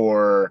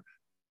for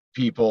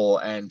people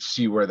and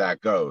see where that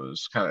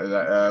goes? Kind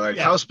of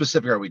how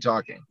specific are we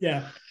talking?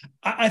 Yeah,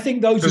 I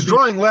think those, because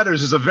drawing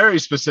letters is a very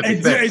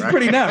specific thing. It's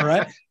pretty narrow,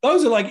 right?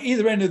 Those are like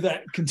either end of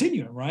that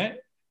continuum, right?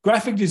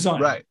 Graphic design,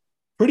 right?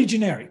 Pretty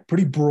generic,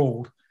 pretty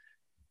broad.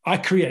 I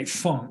create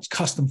fonts,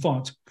 custom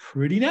fonts,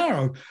 pretty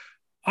narrow.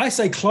 I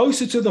say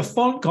closer to the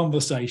font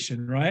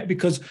conversation, right?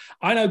 Because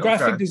I know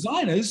graphic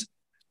designers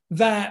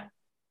that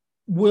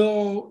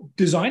will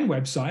design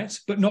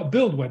websites, but not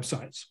build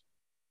websites.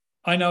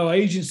 I know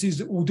agencies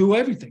that will do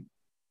everything,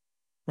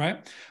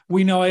 right?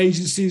 We know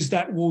agencies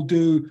that will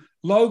do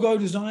logo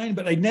design,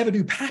 but they never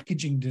do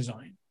packaging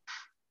design.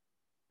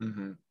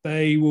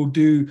 They will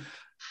do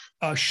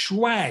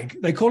swag.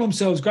 They call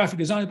themselves graphic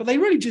designers, but they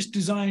really just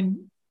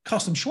design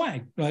custom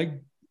swag,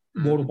 like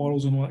water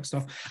bottles and all that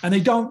stuff. And they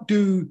don't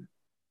do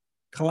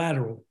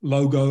collateral,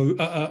 logo,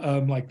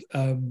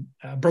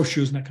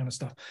 brochures and that kind of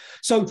stuff.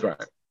 So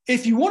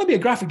if you want to be a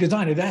graphic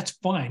designer, that's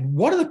fine.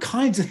 What are the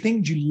kinds of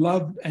things you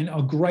love and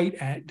are great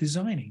at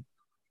designing?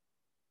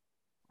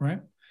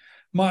 Right?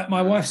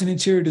 My wife's an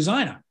interior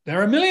designer.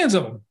 There are millions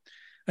of them.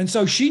 And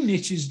so she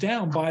niches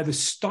down by the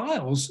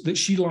styles that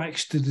she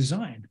likes to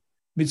design.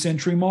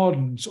 Mid-century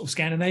modern, sort of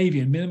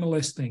Scandinavian,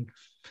 minimalist thing.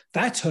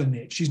 That's her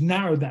niche. She's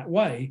narrowed that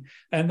way.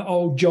 And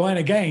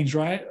Joanna Gaines,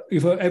 right?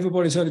 If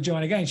everybody's heard of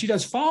Joanna Gaines, she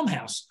does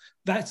farmhouse.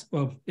 That's,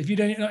 well, if you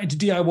don't not into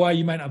DIY,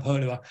 you may not have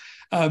heard of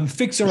her.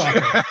 Fixer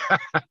Upper.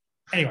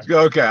 Anyway.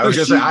 Okay, I was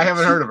going to say, I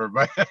haven't heard of her.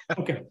 But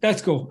okay,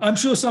 that's cool. I'm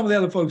sure some of the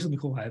other folks on the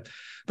call have.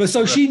 But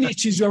so she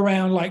niches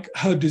around like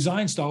her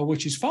design style,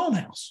 which is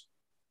farmhouse.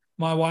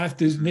 My wife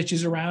does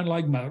niches around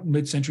like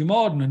mid-century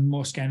modern and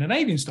more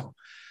Scandinavian style.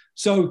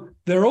 So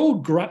they're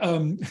all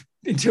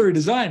interior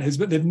designers,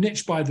 but they've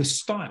niched by the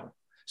style.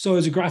 So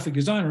as a graphic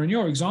designer, in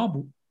your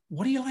example,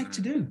 what do you like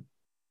to do?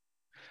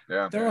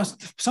 Yeah. There are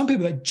some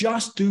people that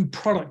just do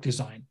product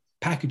design,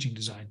 packaging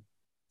design.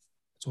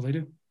 That's all they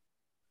do.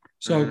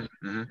 So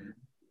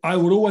I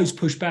would always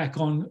push back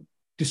on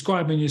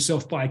describing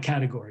yourself by a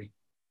category.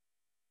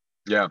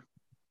 Yeah.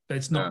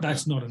 That's not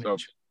a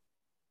niche.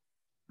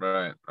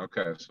 Right.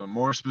 Okay. So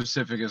more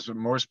specific as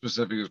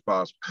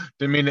possible.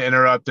 Didn't mean to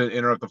interrupt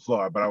the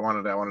floor, but I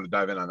wanted to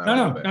dive in on that.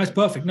 No, that's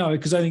perfect. No,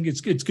 because I think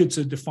it's good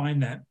to define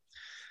that.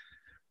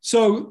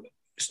 So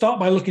start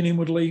by looking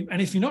inwardly,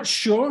 and if you're not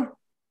sure,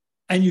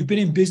 and you've been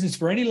in business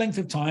for any length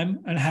of time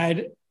and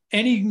had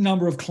any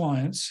number of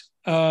clients,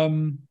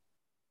 think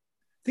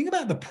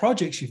about the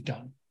projects you've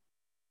done.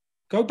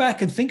 Go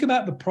back and think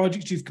about the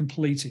projects you've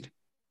completed.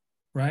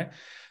 Right.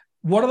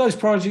 What are those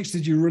projects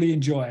did you really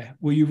enjoy?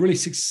 Were you really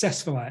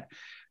successful at?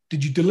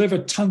 Did you deliver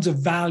tons of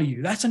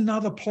value? That's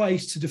another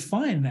place to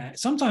define that.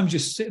 Sometimes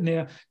just sitting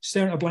there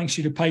staring at a blank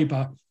sheet of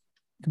paper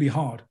can be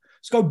hard.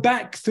 So go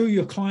back through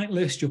your client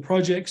list, your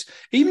projects.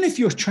 Even if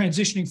you're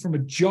transitioning from a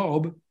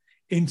job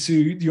into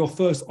your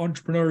first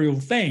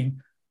entrepreneurial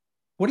thing,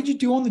 what did you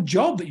do on the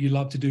job that you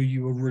love to do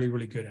you were really,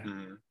 really good at?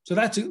 So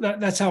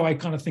that's how I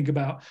kind of think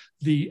about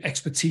the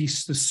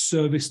expertise, the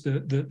service,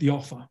 the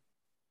offer.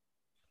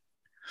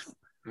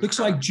 Looks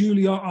like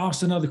Julia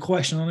asked another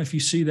question. I don't know if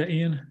you see that,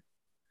 Ian.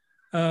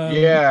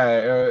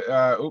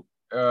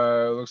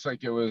 Looks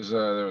like it was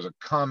there was a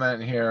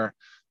comment here.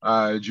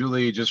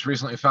 Julie just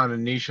recently found a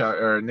niche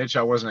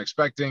I wasn't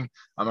expecting.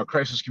 I'm a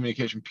crisis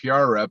communication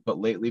PR rep, but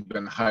lately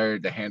been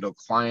hired to handle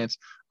clients'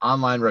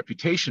 online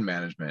reputation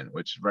management,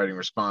 which is writing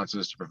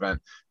responses to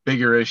prevent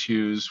bigger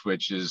issues,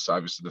 which is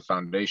obviously the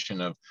foundation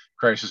of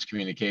crisis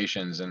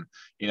communications. And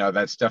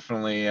that's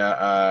definitely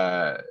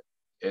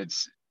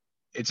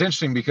it's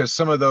interesting because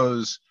some of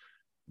those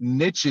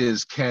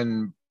niches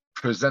can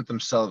present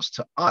themselves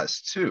to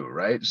us too,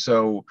 right?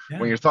 So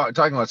when you're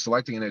talking about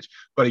selecting a niche,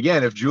 but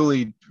again, if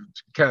Julie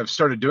kind of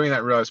started doing that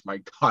and realized, my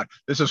God,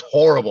 this is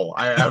horrible,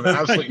 I have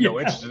absolutely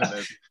no interest in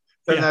this,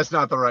 then that's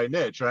not the right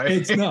niche, right?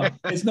 It's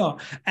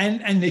not.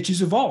 And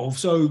niches evolve.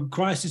 So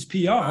crisis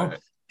PR,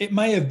 it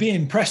may have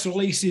been press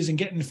releases and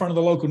getting in front of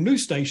the local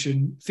news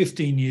station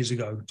 15 years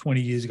ago,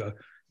 20 years ago.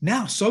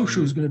 Now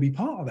social is going to be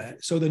part of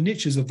that. So the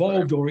niche has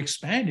evolved or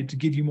expanded to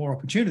give you more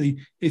opportunity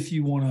if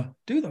you want to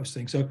do those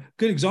things. So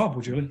good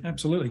example, Julie.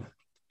 Absolutely.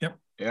 Yep.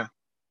 Yeah.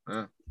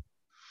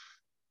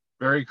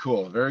 Very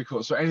cool. Very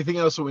cool. So anything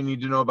else that we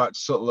need to know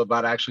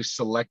about actually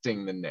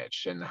selecting the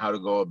niche and how to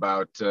go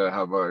about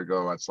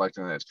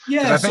selecting the niche?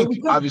 Yeah. I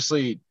think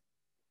obviously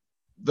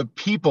the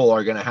people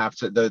are going to have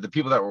to, the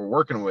people that we're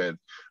working with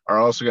are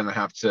also going to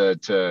have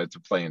to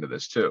play into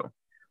this too.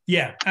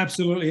 Yeah,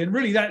 absolutely. And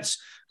really that's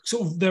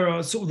there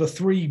are sort of the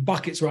three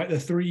buckets, right? The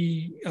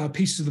three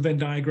pieces of the Venn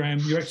diagram,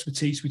 your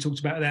expertise, we talked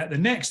about that. The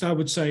next I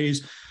would say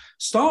is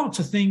start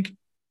to think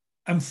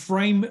and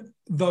frame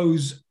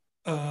those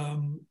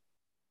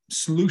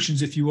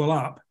solutions, if you will,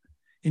 up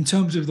in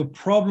terms of the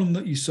problem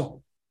that you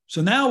solve.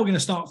 So now we're going to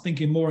start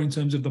thinking more in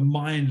terms of the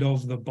mind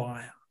of the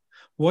buyer.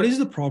 What is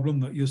the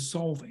problem that you're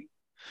solving?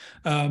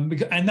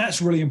 And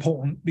that's really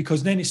important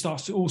because then it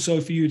starts to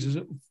also for you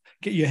to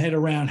get your head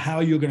around how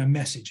you're going to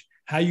message,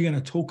 how you're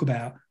going to talk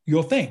about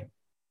your thing.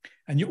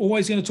 And you're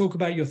always going to talk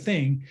about your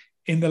thing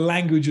in the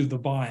language of the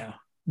buyer,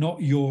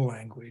 not your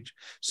language.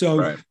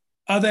 So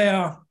are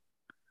there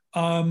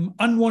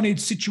unwanted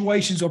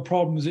situations or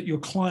problems that your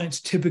clients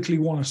typically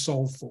want to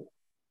solve for,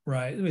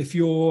 right? If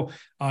you're,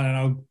 I don't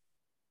know,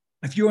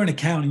 if you're an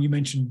accountant, you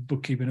mentioned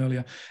bookkeeping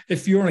earlier.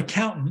 If you're an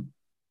accountant,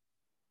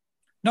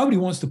 nobody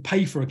wants to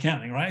pay for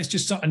accounting, right? It's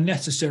just a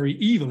necessary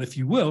evil, if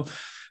you will.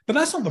 But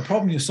that's not the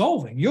problem you're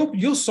solving.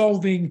 You're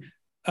solving,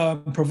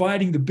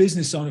 providing the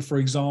business owner, for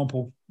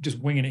example, just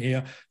winging it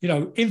here,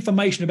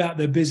 information about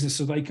their business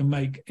so they can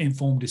make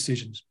informed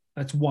decisions.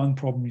 That's one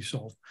problem you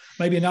solve.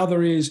 Maybe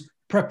another is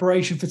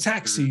preparation for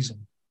tax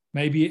season.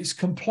 Maybe it's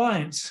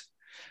compliance.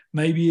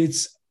 Maybe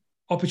it's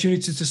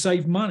opportunities to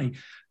save money.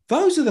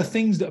 Those are the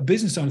things that a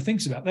business owner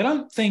thinks about. They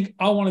don't think,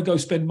 I want to go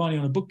spend money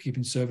on a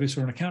bookkeeping service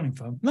or an accounting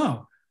firm.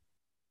 No.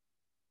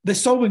 They're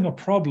solving a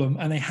problem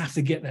and they have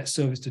to get that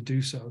service to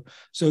do so.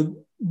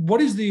 So what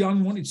is the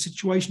unwanted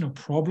situation or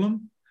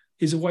problem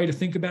is a way to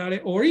think about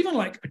it, or even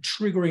like a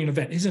triggering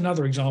event. Here's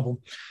another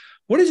example.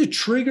 What is a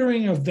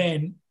triggering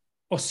event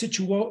or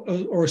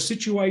a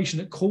situation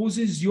that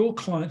causes your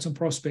clients and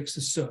prospects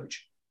to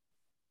search?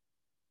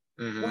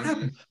 What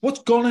happened?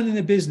 What's gone on in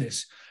the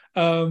business?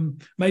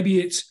 Maybe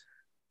it's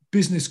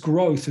business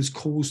growth has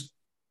caused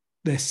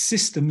their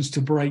systems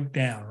to break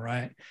down,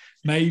 right?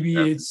 Maybe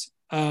it's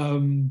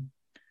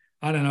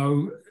I don't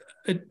know,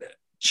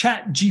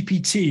 Chat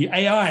GPT,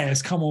 AI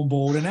has come on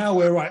board and now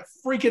we're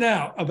freaking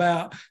out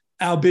about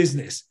our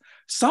business.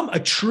 A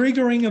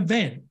triggering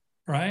event,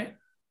 right?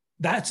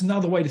 That's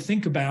another way to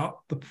think about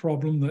the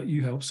problem that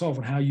you help solve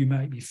and how you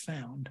may be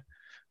found.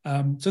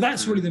 So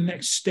that's really the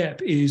next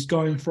step, is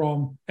going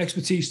from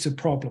expertise to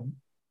problem.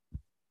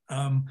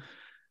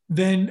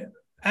 Then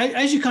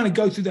as you kind of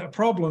go through that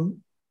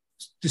problem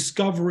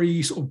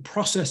discovery sort of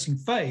processing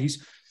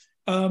phase,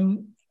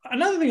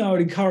 another thing I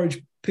would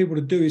encourage people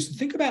to do is to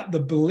think about the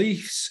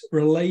beliefs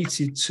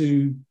related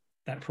to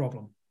that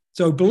problem.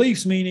 So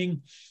beliefs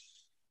meaning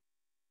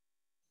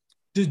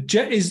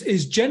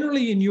is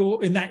generally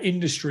in that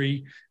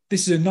industry,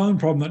 this is a known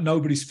problem that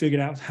nobody's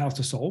figured out how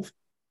to solve.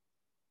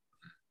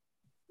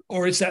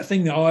 Or it's that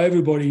thing that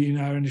everybody in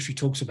our industry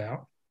talks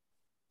about.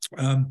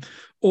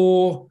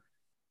 Or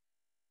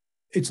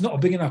it's not a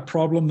big enough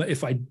problem that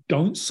if I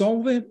don't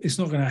solve it, it's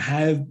not going to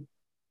have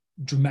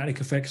dramatic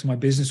effects on my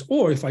business,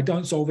 or if I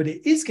don't solve it,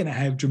 it is going to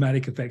have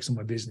dramatic effects on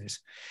my business.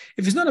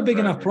 If it's not a big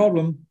enough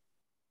problem,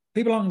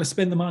 people aren't going to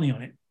spend the money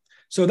on it.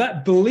 So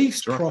that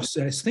beliefs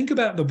process, think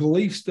about the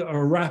beliefs that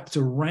are wrapped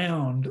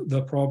around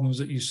the problems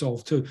that you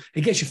solve too.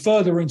 It gets you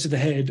further into the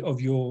head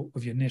of your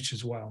niche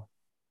as well.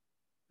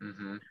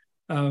 And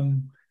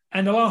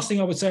the last thing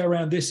I would say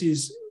around this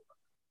is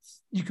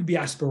you can be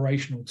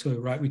aspirational too,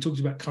 right? We talked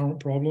about current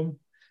problem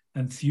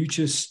and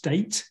future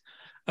state.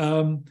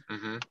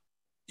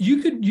 You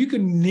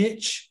can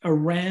niche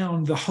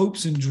around the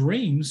hopes and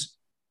dreams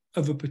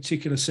of a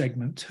particular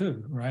segment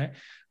too, right?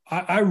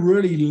 I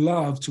really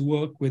love to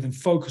work with and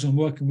focus on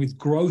working with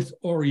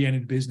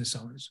growth-oriented business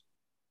owners.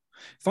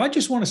 If I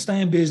just want to stay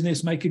in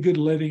business, make a good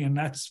living, and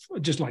that's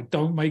just like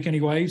don't make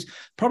any waves,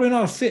 probably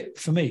not a fit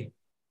for me.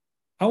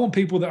 I want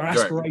people that are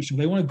aspirational.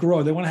 They want to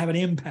grow. They want to have an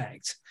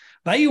impact.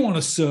 They want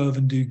to serve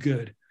and do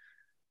good.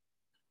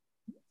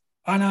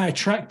 And I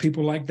attract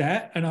people like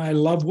that, and I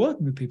love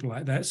working with people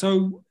like that.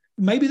 So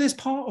maybe there's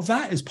part of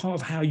that as part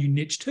of how you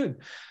niche too.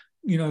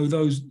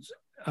 Those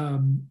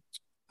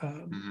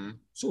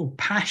sort of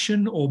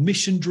passion or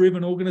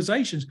mission-driven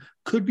organizations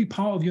could be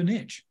part of your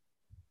niche.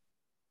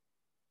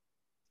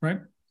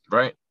 Right.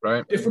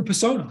 Different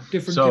persona,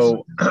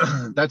 different.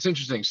 That's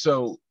interesting.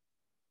 So,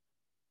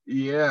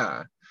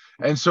 yeah.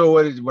 And so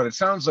what it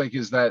sounds like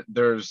is that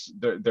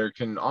there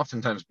can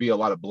oftentimes be a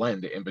lot of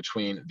blend in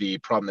between the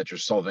problem that you're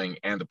solving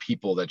and the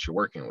people that you're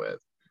working with.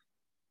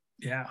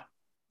 Yeah,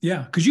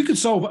 because you could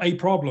solve a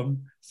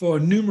problem for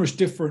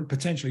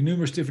potentially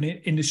numerous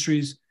different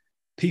industries,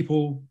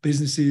 people,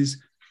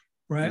 businesses,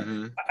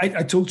 right?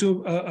 I talked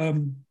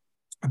to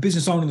a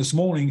business owner this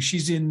morning.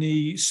 She's in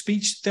the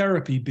speech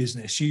therapy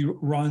business. She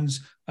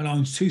runs and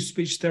owns 2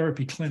 speech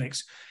therapy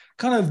clinics,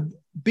 kind of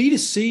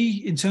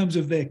B2C in terms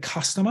of their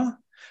customer,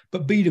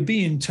 but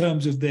B2B in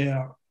terms of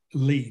their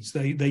leads.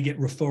 They get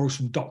referrals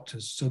from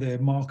doctors, so they're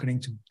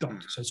marketing to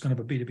doctors. So it's kind of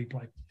a B2B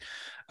play.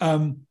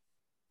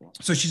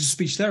 So she's a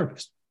speech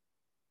therapist.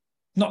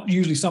 Not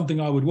usually something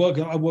I would work.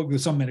 I work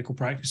with some medical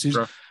practices,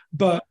 sure.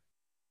 But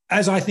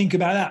as I think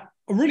about that,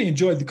 I really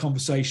enjoyed the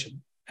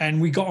conversation and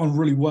we got on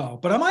really well.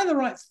 But am I the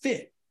right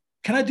fit?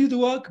 Can I do the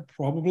work?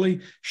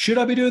 Probably. Should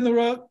I be doing the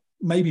work?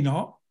 Maybe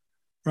not.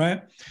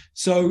 Right.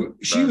 So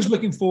she was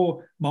looking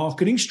for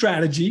marketing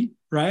strategy,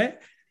 right?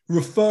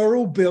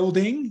 Referral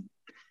building,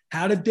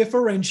 how to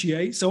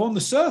differentiate. So on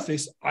the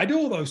surface, I do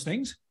all those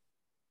things.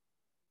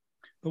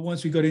 But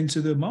once we got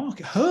into the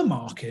market, her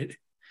market,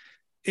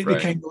 it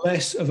became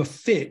less of a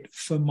fit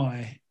for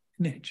my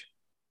niche.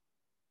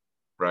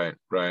 Right.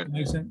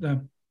 Makes sense?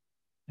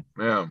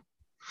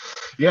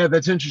 Yeah,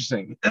 that's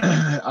interesting.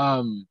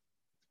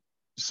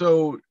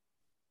 So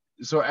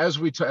as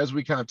we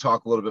kind of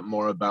talk a little bit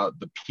more about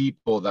the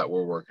people that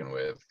we're working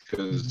with,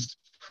 because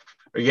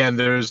again,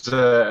 there is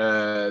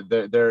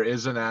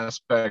an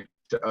aspect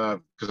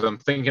of, because I'm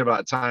thinking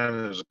about time,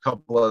 and there's a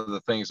couple other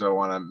things I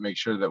want to make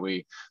sure that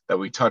we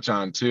touch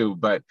on too.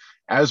 But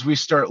as we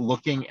start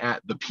looking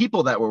at the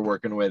people that we're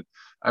working with,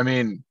 I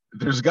mean,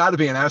 there's got to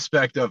be an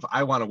aspect of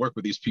I want to work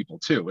with these people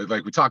too,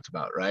 like we talked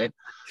about, right?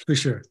 For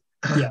sure.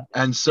 Yeah.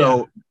 And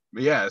so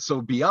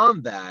so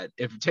beyond that,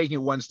 if taking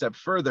it one step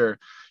further,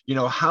 you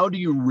know, how do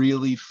you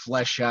really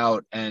flesh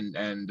out and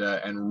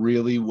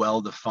really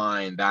well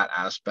define that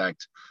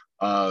aspect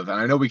of, and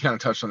I know we kind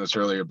of touched on this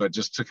earlier, but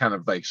just to kind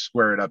of like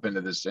square it up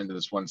into this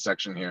one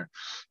section here,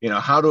 you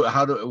know,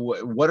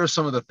 what are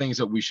some of the things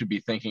that we should be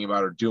thinking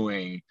about or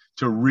doing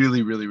to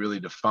really, really, really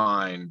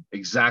define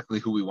exactly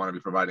who we want to be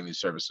providing these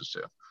services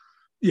to?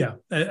 Yeah,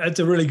 it's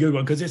a really good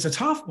one because it's a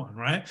tough one,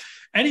 right?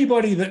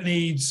 Anybody that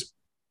needs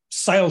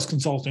sales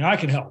consulting, I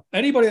can help.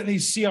 Anybody that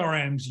needs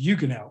CRMs, you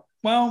can help.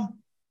 Well,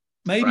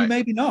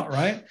 maybe not,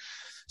 right?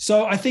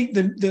 So I think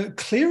the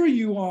clearer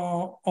you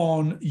are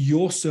on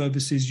your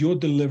services, your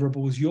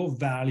deliverables, your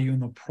value,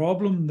 and the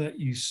problem that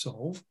you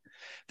solve,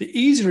 the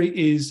easier it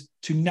is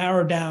to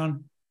narrow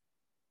down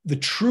the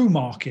true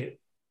market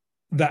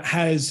that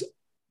has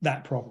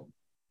that problem.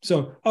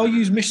 So I'll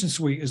use Mission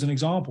Suite as an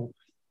example.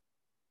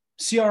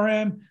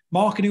 CRM,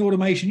 marketing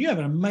automation, you have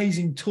an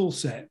amazing tool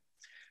set.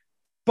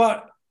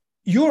 But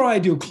your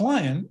ideal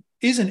client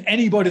isn't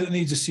anybody that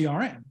needs a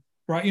CRM.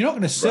 Right? You're not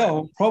going to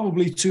sell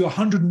probably to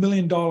 $100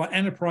 million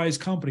enterprise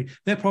company.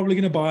 They're probably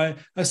going to buy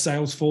a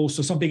Salesforce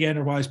or some big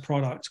enterprise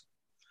product,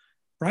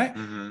 right?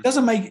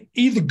 Doesn't make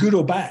either good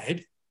or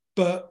bad,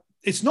 but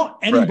it's not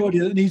anybody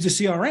that needs a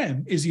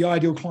CRM is the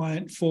ideal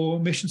client for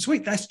Mission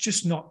Suite. That's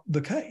just not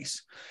the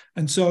case.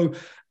 And so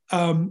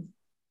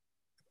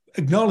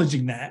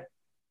acknowledging that,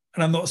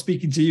 and I'm not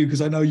speaking to you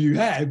because I know you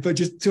have, but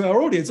just to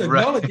our audience,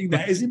 acknowledging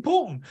that is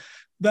important.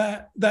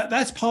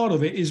 That's part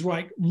of it is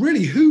like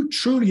really who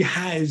truly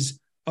has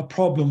a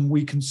problem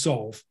we can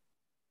solve,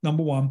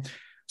 number one.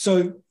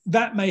 So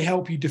that may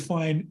help you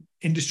define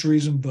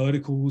industries and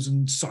verticals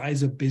and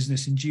size of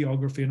business and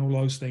geography and all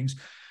those things.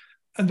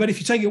 But if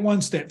you take it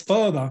one step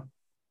further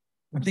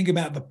and think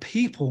about the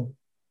people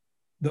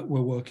that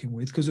we're working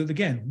with, because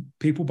again,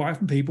 people buy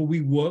from people, we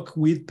work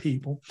with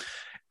people.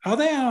 Are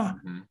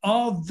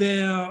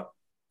there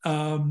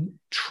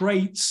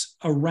traits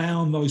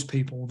around those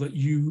people that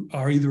you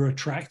are either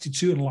attracted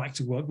to and like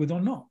to work with or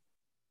not?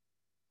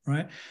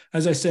 Right?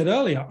 As I said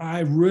earlier, I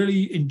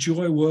really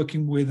enjoy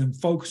working with and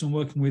focus on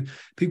working with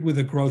people with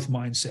a growth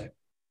mindset.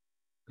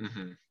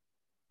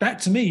 That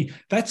to me,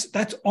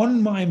 that's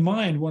on my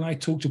mind when I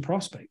talk to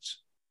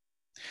prospects.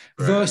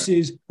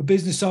 Versus a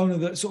business owner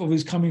that sort of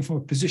is coming from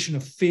a position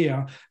of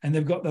fear and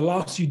they've got the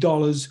last few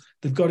dollars,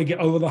 they've got to get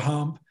over the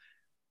hump.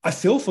 I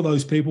feel for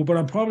those people, but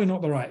I'm probably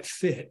not the right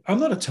fit.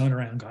 I'm not a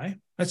turnaround guy.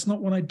 That's not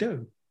what I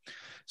do.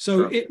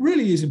 So it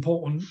really is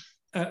important.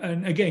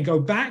 And again, go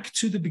back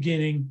to the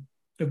beginning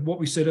of what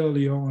we said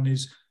earlier on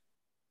is,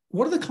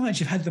 what are the clients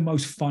you've had the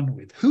most fun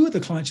with? Who are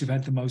the clients you've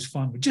had the most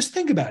fun with? Just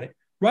think about it.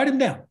 Write them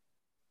down.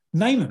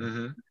 Name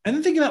them. And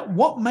then think about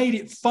what made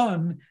it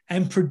fun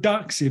and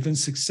productive and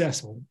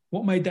successful.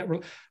 What made that?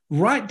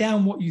 Write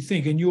down what you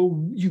think, and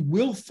you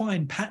will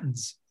find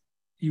patterns.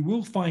 You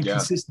will find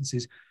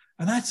consistencies.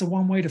 And that's the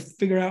one way to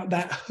figure out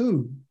that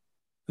who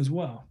as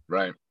well.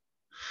 Right.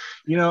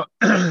 You know,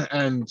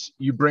 and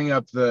you bring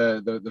up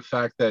the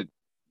fact that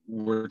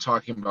we're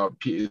talking about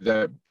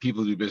that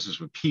people do business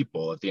with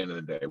people. At the end of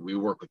the day, we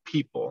work with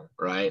people,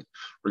 right?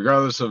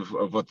 Regardless of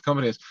what the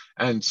company is.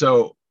 And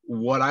so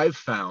what I've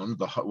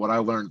found, what I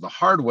learned the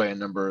hard way a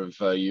number of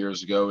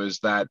years ago is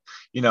that,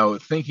 you know,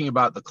 thinking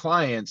about the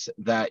clients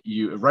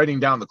writing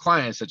down the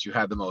clients that you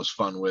had the most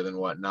fun with and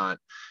whatnot,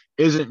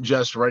 isn't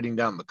just writing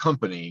down the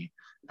company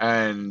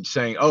and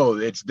saying, oh,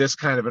 it's this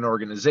kind of an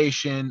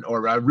organization,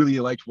 or I really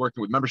liked working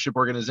with membership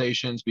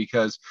organizations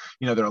because,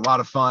 you know, they're a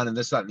lot of fun and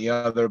this, that, and the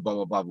other, blah,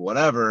 blah, blah,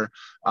 whatever.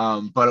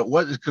 But it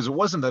was because it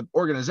wasn't the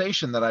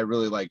organization that I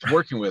really liked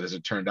working with, as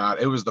it turned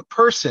out. It was the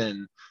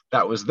person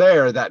that was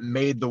there that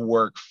made the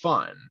work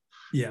fun.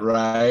 Yeah.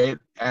 Right.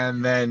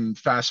 And then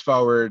fast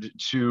forward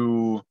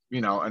to,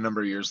 you know, a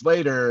number of years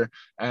later,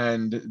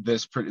 and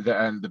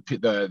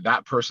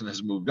that person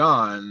has moved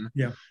on.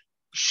 Yeah.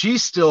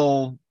 She's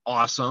still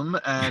awesome,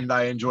 and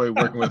I enjoy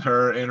working with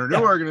her in her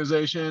new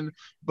organization.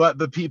 But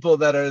the people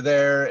that are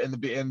there in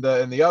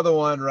the other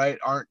one, right,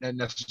 aren't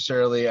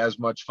necessarily as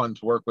much fun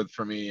to work with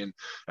for me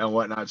and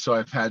whatnot. So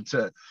I've had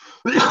to,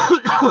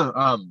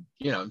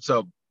 you know,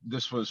 so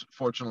this was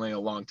fortunately a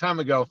long time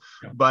ago,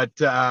 but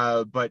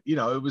you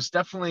know, it was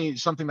definitely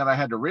something that I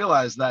had to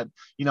realize that,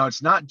 you know,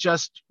 it's not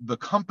just the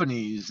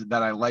companies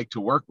that I like to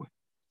work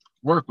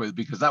with,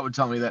 because that would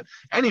tell me that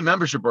any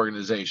membership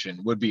organization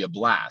would be a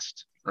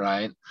blast,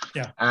 right?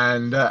 Yeah.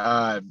 And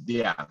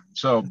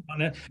so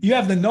you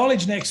have the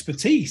knowledge and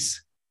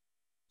expertise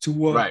to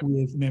work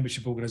with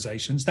membership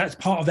organizations. That's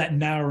part of that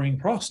narrowing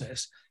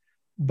process.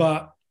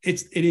 But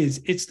it's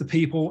the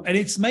people, and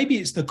it's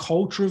the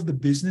culture of the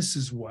business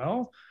as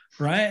well,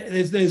 right?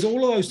 There's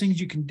all of those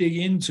things you can dig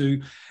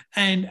into,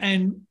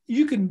 and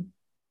you can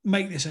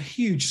make this a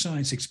huge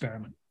science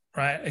experiment.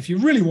 Right. If you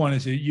really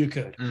wanted to, you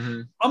could.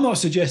 Mm-hmm. I'm not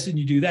suggesting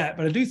you do that,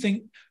 but I do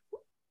think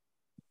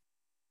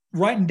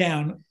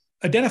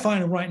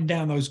identifying and writing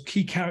down those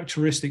key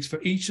characteristics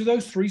for each of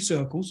those three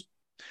circles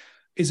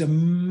is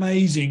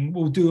amazing.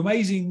 Will do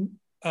amazing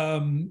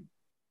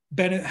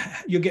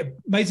you'll get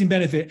amazing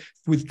benefit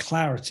with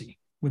clarity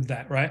with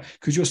that, right?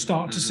 Because you'll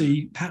start to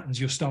see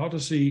patterns. You'll start to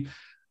see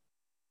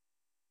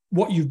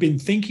what you've been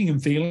thinking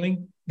and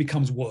feeling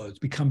becomes words,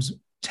 becomes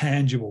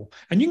tangible,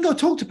 and you can go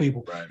talk to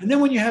people. Right. And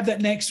then when you have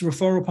that next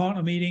referral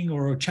partner meeting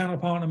or a channel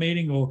partner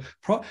meeting,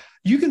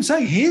 you can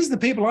say, here's the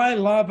people I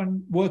love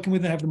and working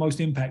with and have the most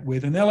impact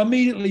with, and they'll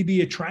immediately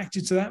be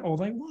attracted to that, or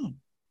they won't.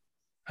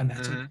 And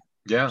that's it.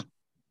 Yeah,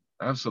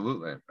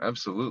 absolutely.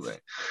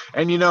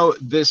 And you know,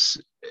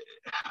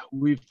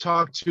 we've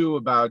talked too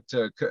about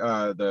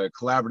the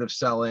collaborative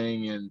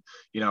selling, and,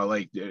 you know,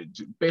 like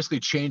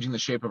basically changing the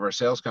shape of our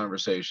sales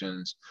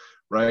conversations,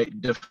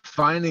 right?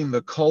 Defining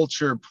the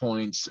culture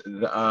points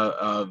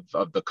of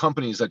the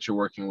companies that you're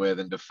working with,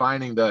 and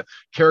defining the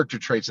character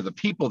traits of the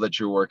people that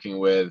you're working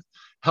with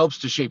helps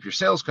to shape your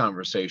sales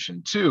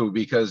conversation too,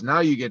 because now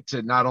you get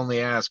to not only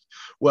ask,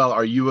 well,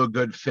 are you a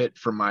good fit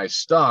for my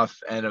stuff?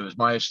 And is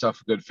my stuff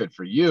a good fit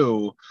for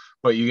you?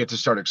 But you get to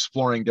start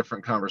exploring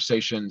different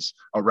conversations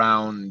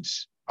around,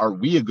 are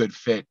we a good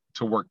fit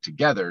to work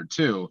together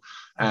too?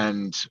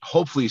 And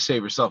hopefully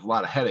save yourself a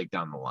lot of headache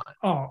down the line.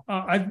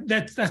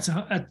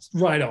 That's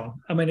right on.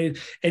 I mean,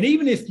 and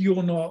even if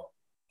you're not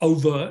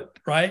overt,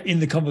 right, in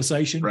the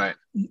conversation, right,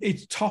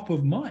 it's top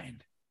of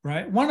mind,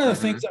 right? One of the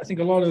things I think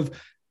a lot of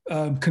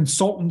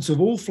consultants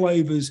of all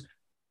flavors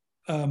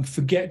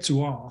forget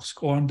to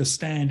ask or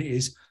understand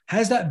is,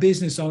 has that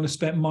business owner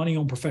spent money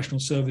on professional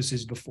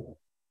services before?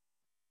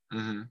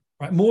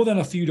 Right, more than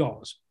a few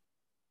dollars.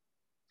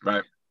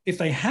 Right. If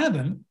they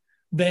haven't,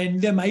 then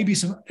there may be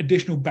some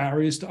additional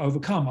barriers to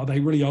overcome. Are they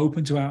really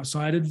open to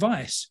outside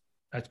advice?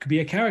 That could be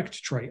a character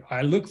trait.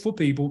 I look for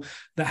people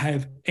that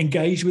have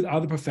engaged with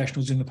other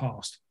professionals in the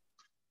past.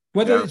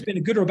 Whether it's been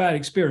a good or a bad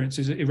experience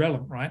is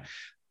irrelevant, right?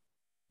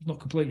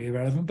 Not completely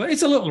irrelevant, but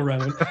it's a little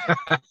irrelevant.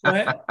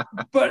 Right?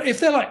 But if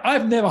they're like,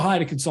 I've never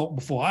hired a consultant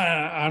before,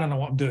 I don't know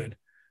what I'm doing.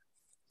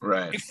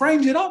 Right. It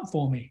frames it up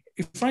for me.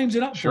 For me a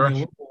little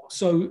more.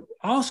 So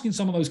asking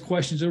some of those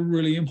questions are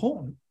really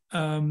important,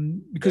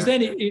 because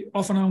then it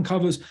often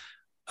uncovers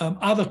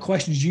other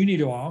questions you need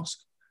to ask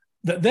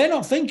that they're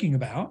not thinking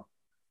about,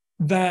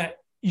 that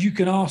you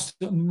can ask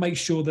and make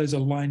sure there's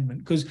alignment.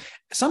 Because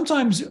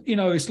sometimes, you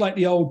know, it's like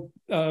the old,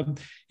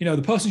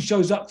 the person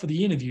shows up for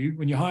the interview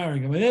when you're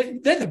hiring them,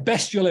 and they're the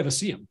best you'll ever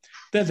see them.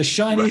 They're the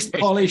shiniest,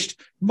 polished,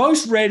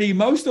 most ready,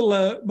 most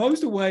alert,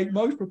 most awake,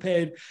 most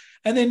prepared.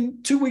 And then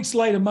 2 weeks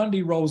later,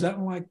 Monday rolls out,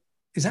 and I'm like,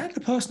 is that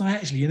the person I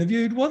actually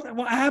interviewed? What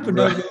happened?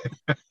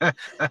 Right.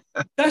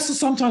 That's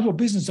sometimes what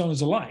business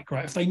owners are like,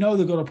 right? If they know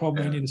they've got a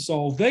problem they need to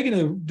solve, they're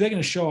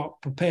gonna show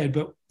up prepared.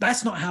 But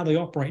that's not how they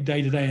operate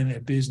day to day in their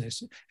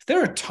business. If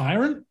they're a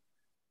tyrant,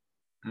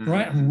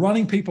 right, and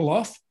running people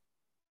off,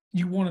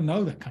 you want to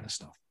know that kind of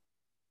stuff.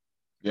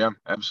 Yeah,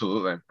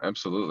 absolutely.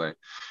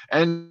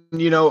 And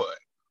you know,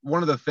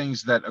 one of the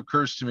things that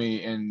occurs to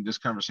me in this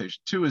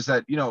conversation too is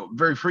that, you know,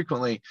 very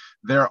frequently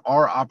there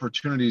are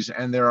opportunities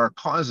and there are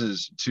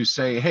causes to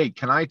say, hey,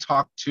 can I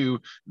talk to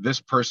this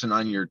person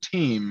on your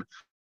team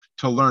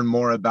to learn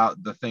more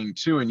about the thing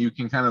too? And you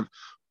can kind of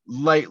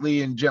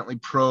lightly and gently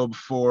probe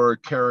for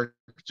character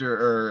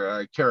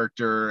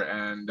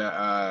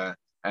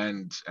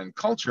and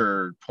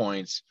culture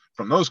points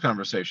from those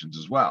conversations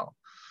as well.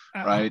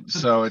 Right.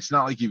 So it's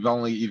not like you've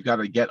got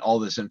to get all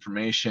this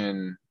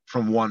information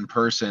from one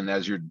person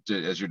as you're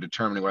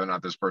determining whether or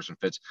not this person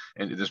fits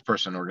and this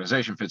person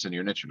organization fits into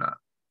your niche or not.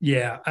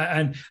 Yeah,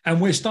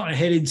 and we're starting to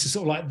head into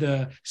sort of like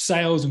the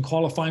sales and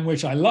qualifying,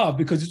 which I love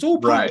because it's all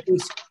part of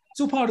this. It's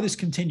all part of this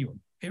continuum.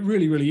 It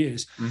really, really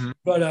is. Mm-hmm.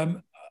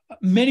 But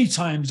many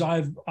times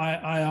I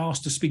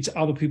asked to speak to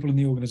other people in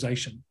the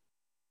organization,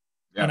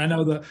 and I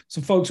know that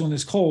some folks on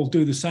this call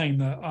do the same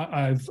that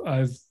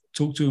I've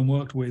talked to and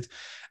worked with,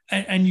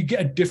 and you get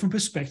a different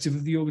perspective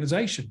of the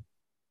organization,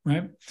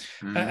 right?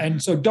 Mm-hmm.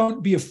 And so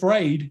don't be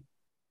afraid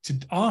to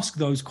ask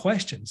those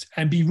questions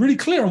and be really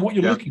clear on what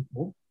you're looking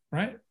for,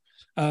 right?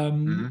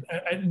 And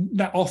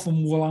that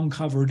often will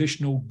uncover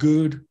additional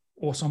good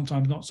or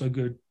sometimes not so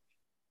good,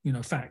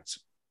 facts.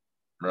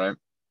 Right.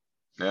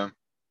 Yeah.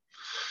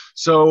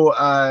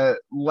 So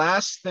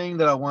last thing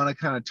that I want to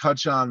kind of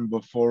touch on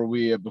before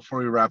we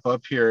wrap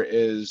up here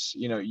is,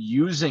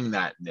 using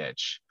that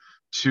niche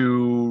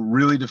to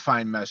really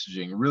define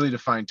messaging, really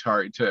define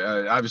target.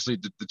 Obviously,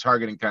 the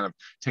targeting kind of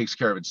takes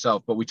care of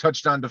itself, but we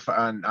touched on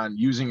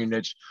using your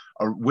niche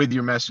with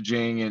your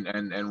messaging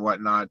and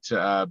whatnot.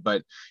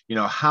 But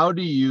how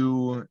do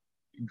you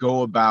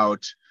go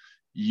about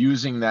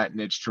using that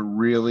niche to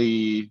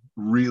really,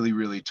 really,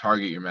 really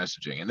target your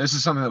messaging? And this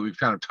is something that we've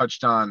kind of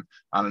touched on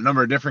a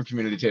number of different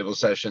community table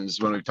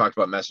sessions when we've talked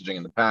about messaging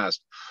in the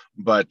past.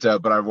 But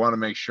I want to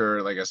make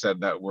sure, like I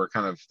said, that we're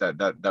kind of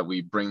that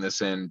we bring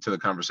this into the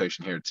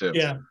conversation here too.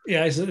 Yeah,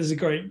 it's a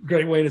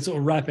great way to sort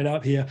of wrap it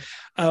up here.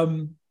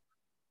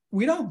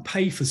 We don't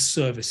pay for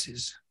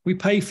services; we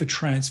pay for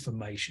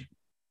transformation.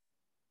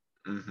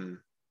 Mm-hmm.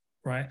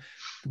 Right?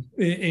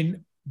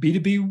 In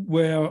B2B,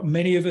 where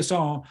many of us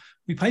are,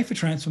 we pay for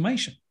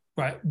transformation,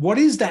 right? What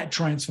is that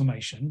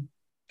transformation?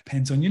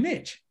 Depends on your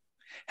niche.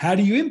 How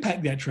do you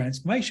impact that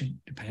transformation?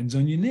 Depends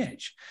on your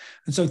niche.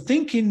 And so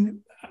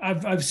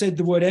I've said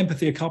the word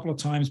empathy a couple of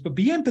times, but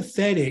be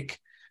empathetic,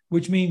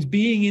 which means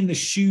being in the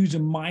shoes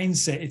and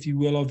mindset, if you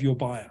will, of your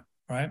buyer,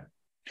 right?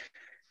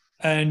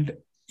 And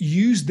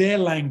use their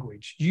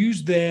language,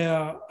 use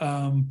their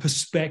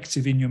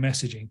perspective in your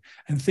messaging,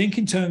 and think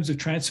in terms of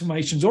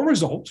transformations or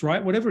results,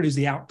 right? Whatever it is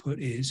the output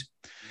is.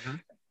 Mm-hmm.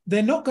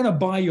 They're not going to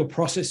buy your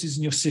processes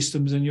and your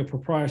systems and your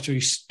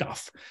proprietary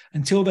stuff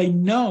until they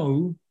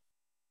know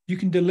you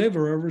can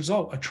deliver a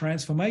result, a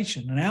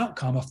transformation, an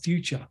outcome, a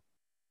future,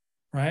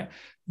 right?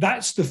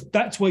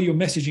 That's where your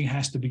messaging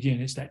has to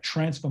begin. It's that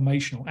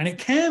transformational. And it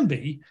can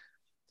be,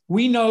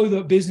 we know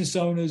that business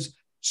owners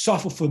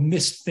suffer from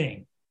this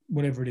thing,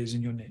 whatever it is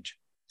in your niche.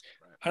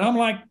 Right. And I'm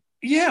like,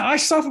 yeah, I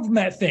suffer from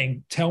that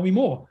thing. Tell me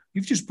more.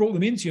 You've just brought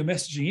them into your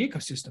messaging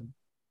ecosystem.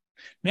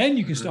 Then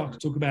you can start to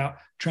talk about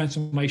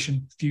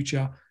transformation,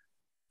 future,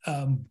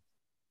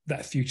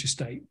 that future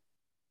state.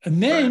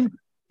 And then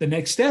the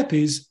next step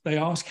is they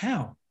ask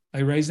how.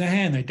 They raise their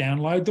hand, they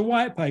download the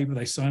white paper,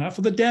 they sign up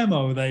for the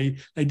demo, they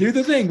do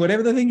the thing,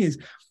 whatever the thing is.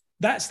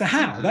 That's the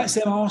how. That's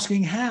them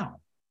asking how.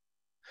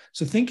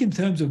 So think in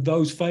terms of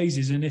those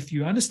phases. And if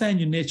you understand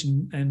your niche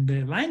and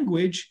their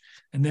language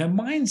and their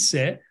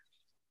mindset,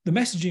 the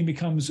messaging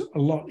becomes a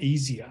lot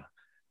easier.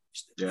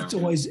 Yeah.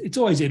 It's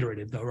always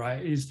iterative though,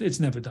 right? It's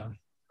never done.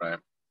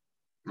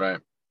 Right.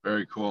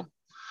 Very cool.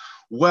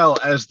 Well,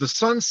 as the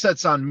sun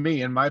sets on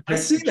me and my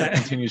picture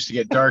continues to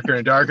get darker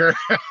and darker,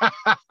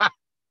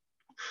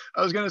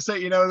 I was going to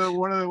say,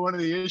 one of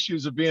the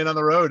issues of being on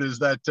the road is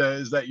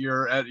that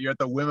you're at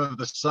the whim of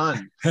the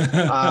sun.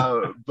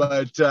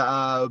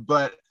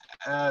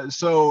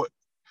 So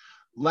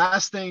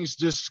last things,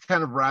 just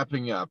kind of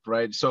wrapping up,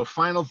 right? So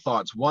final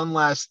thoughts. One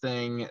last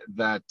thing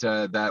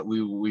that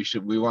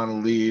we want to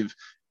leave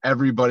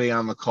everybody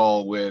on the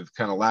call with,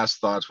 kind of last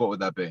thoughts. What would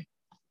that be?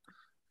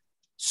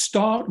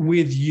 Start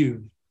with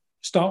you.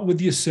 Start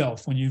with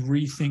yourself when you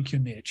rethink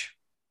your niche.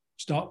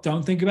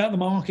 Don't think about the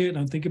market.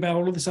 Don't think about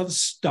all of this other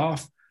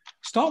stuff.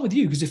 Start with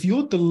you, because if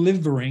you're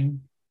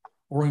delivering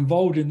or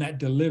involved in that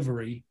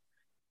delivery,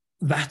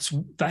 that's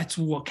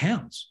what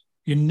counts.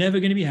 You're never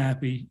going to be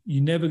happy.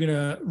 You're never going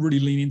to really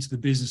lean into the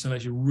business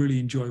unless you really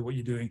enjoy what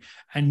you're doing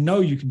and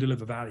know you can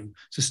deliver value.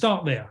 So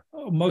start there.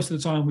 Most of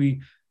the time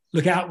we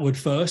look outward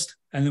first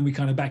and then we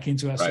kind of back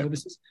into our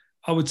services.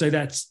 I would say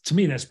that's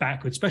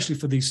backwards, especially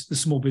for the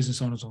small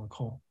business owners on the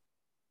call.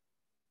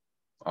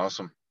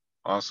 Awesome.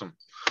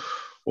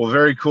 Well,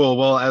 very cool.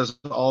 Well, as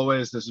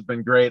always, this has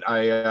been great.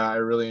 I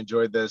really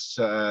enjoyed this.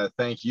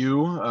 Thank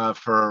you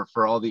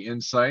for all the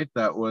insight.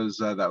 That was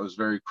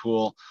very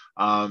cool.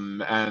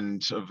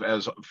 And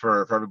as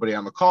for everybody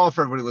on the call,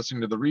 for everybody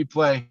listening to the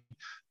replay,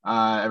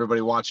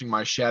 everybody watching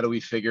my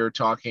shadowy figure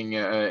talking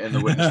in the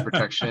witness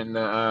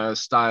protection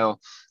style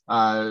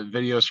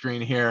video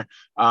screen here.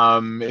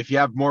 If you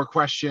have more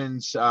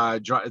questions,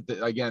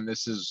 again,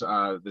 this is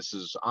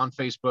on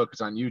Facebook,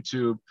 it's on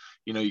YouTube.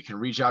 You can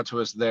reach out to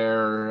us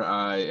there,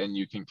 and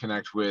you can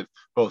connect with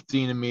both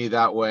Dean and me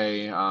that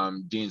way.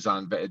 Dean's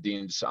on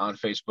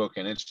Facebook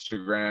and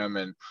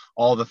Instagram and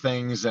all the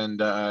things,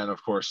 and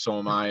of course, so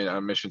am I,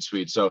 Mission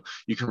Suite. So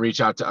you can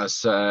reach out to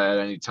us at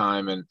any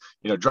time, and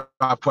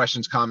drop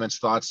questions, comments,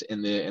 thoughts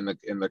in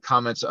the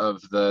comments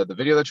of the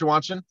video that you're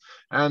watching,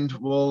 and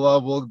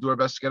we'll do our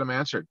best to get them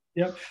answered.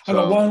 Yep. I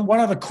got one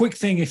other quick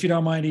thing, if you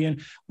don't mind,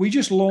 Ian. We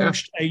just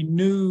launched a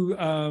new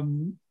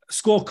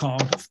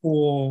scorecard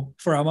for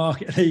our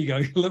market. There you go.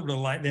 A little bit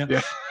of light there.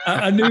 Yeah.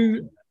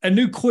 A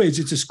new quiz.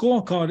 It's a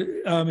scorecard.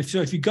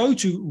 If you go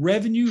to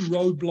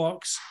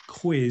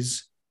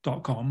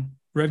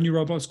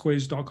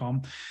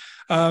revenueroadblocksquiz.com,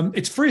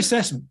 it's free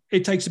assessment.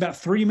 It takes about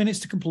 3 minutes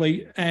to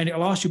complete, and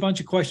it'll ask you a bunch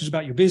of questions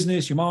about your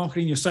business, your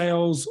marketing, your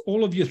sales,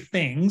 all of your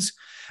things.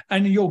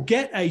 And you'll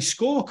get a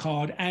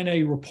scorecard and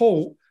a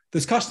report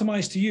that's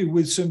customized to you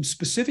with some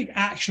specific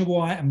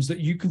actionable items that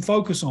you can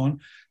focus on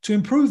to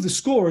improve the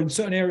score in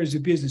certain areas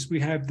of business. We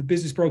have the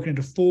business broken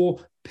into 4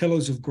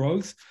 pillars of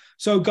growth.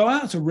 So go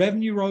out to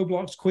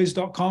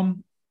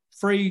revenueroadblocksquiz.com.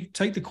 Free,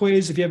 take the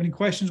quiz. If you have any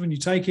questions when you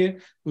take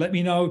it, let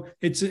me know.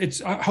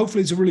 It's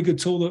hopefully it's a really good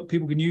tool that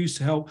people can use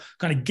to help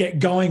kind of get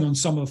going on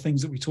some of the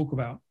things that we talk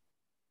about.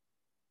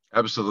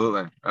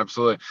 Absolutely.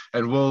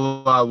 And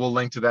we'll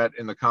link to that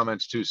in the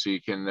comments too, so you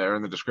can, or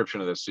in the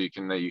description of this, so you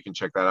can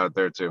check that out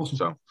there too. Awesome.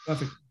 So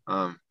Perfect.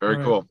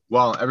 Very cool.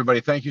 Well,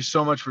 everybody, thank you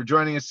so much for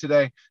joining us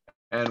today,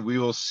 and we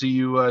will see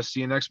you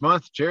next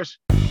month. Cheers.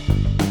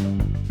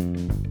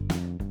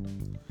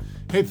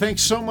 Hey,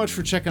 thanks so much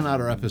for checking out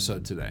our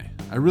episode today.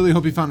 I really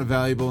hope you found it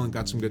valuable and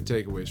got some good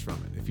takeaways from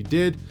it. If you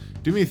did,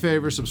 do me a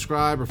favor,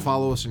 subscribe or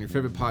follow us on your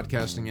favorite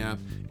podcasting app,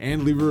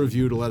 and leave a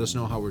review to let us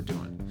know how we're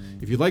doing.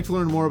 If you'd like to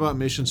learn more about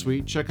Mission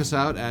Suite, check us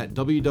out at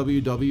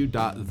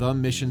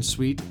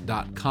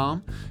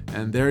www.themissionsuite.com,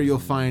 and there you'll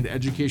find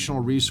educational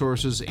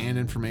resources and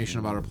information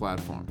about our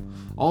platform.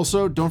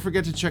 Also, don't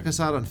forget to check us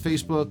out on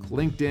Facebook,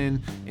 LinkedIn,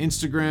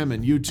 Instagram,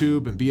 and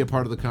YouTube, and be a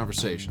part of the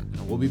conversation.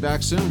 And we'll be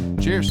back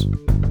soon. Cheers.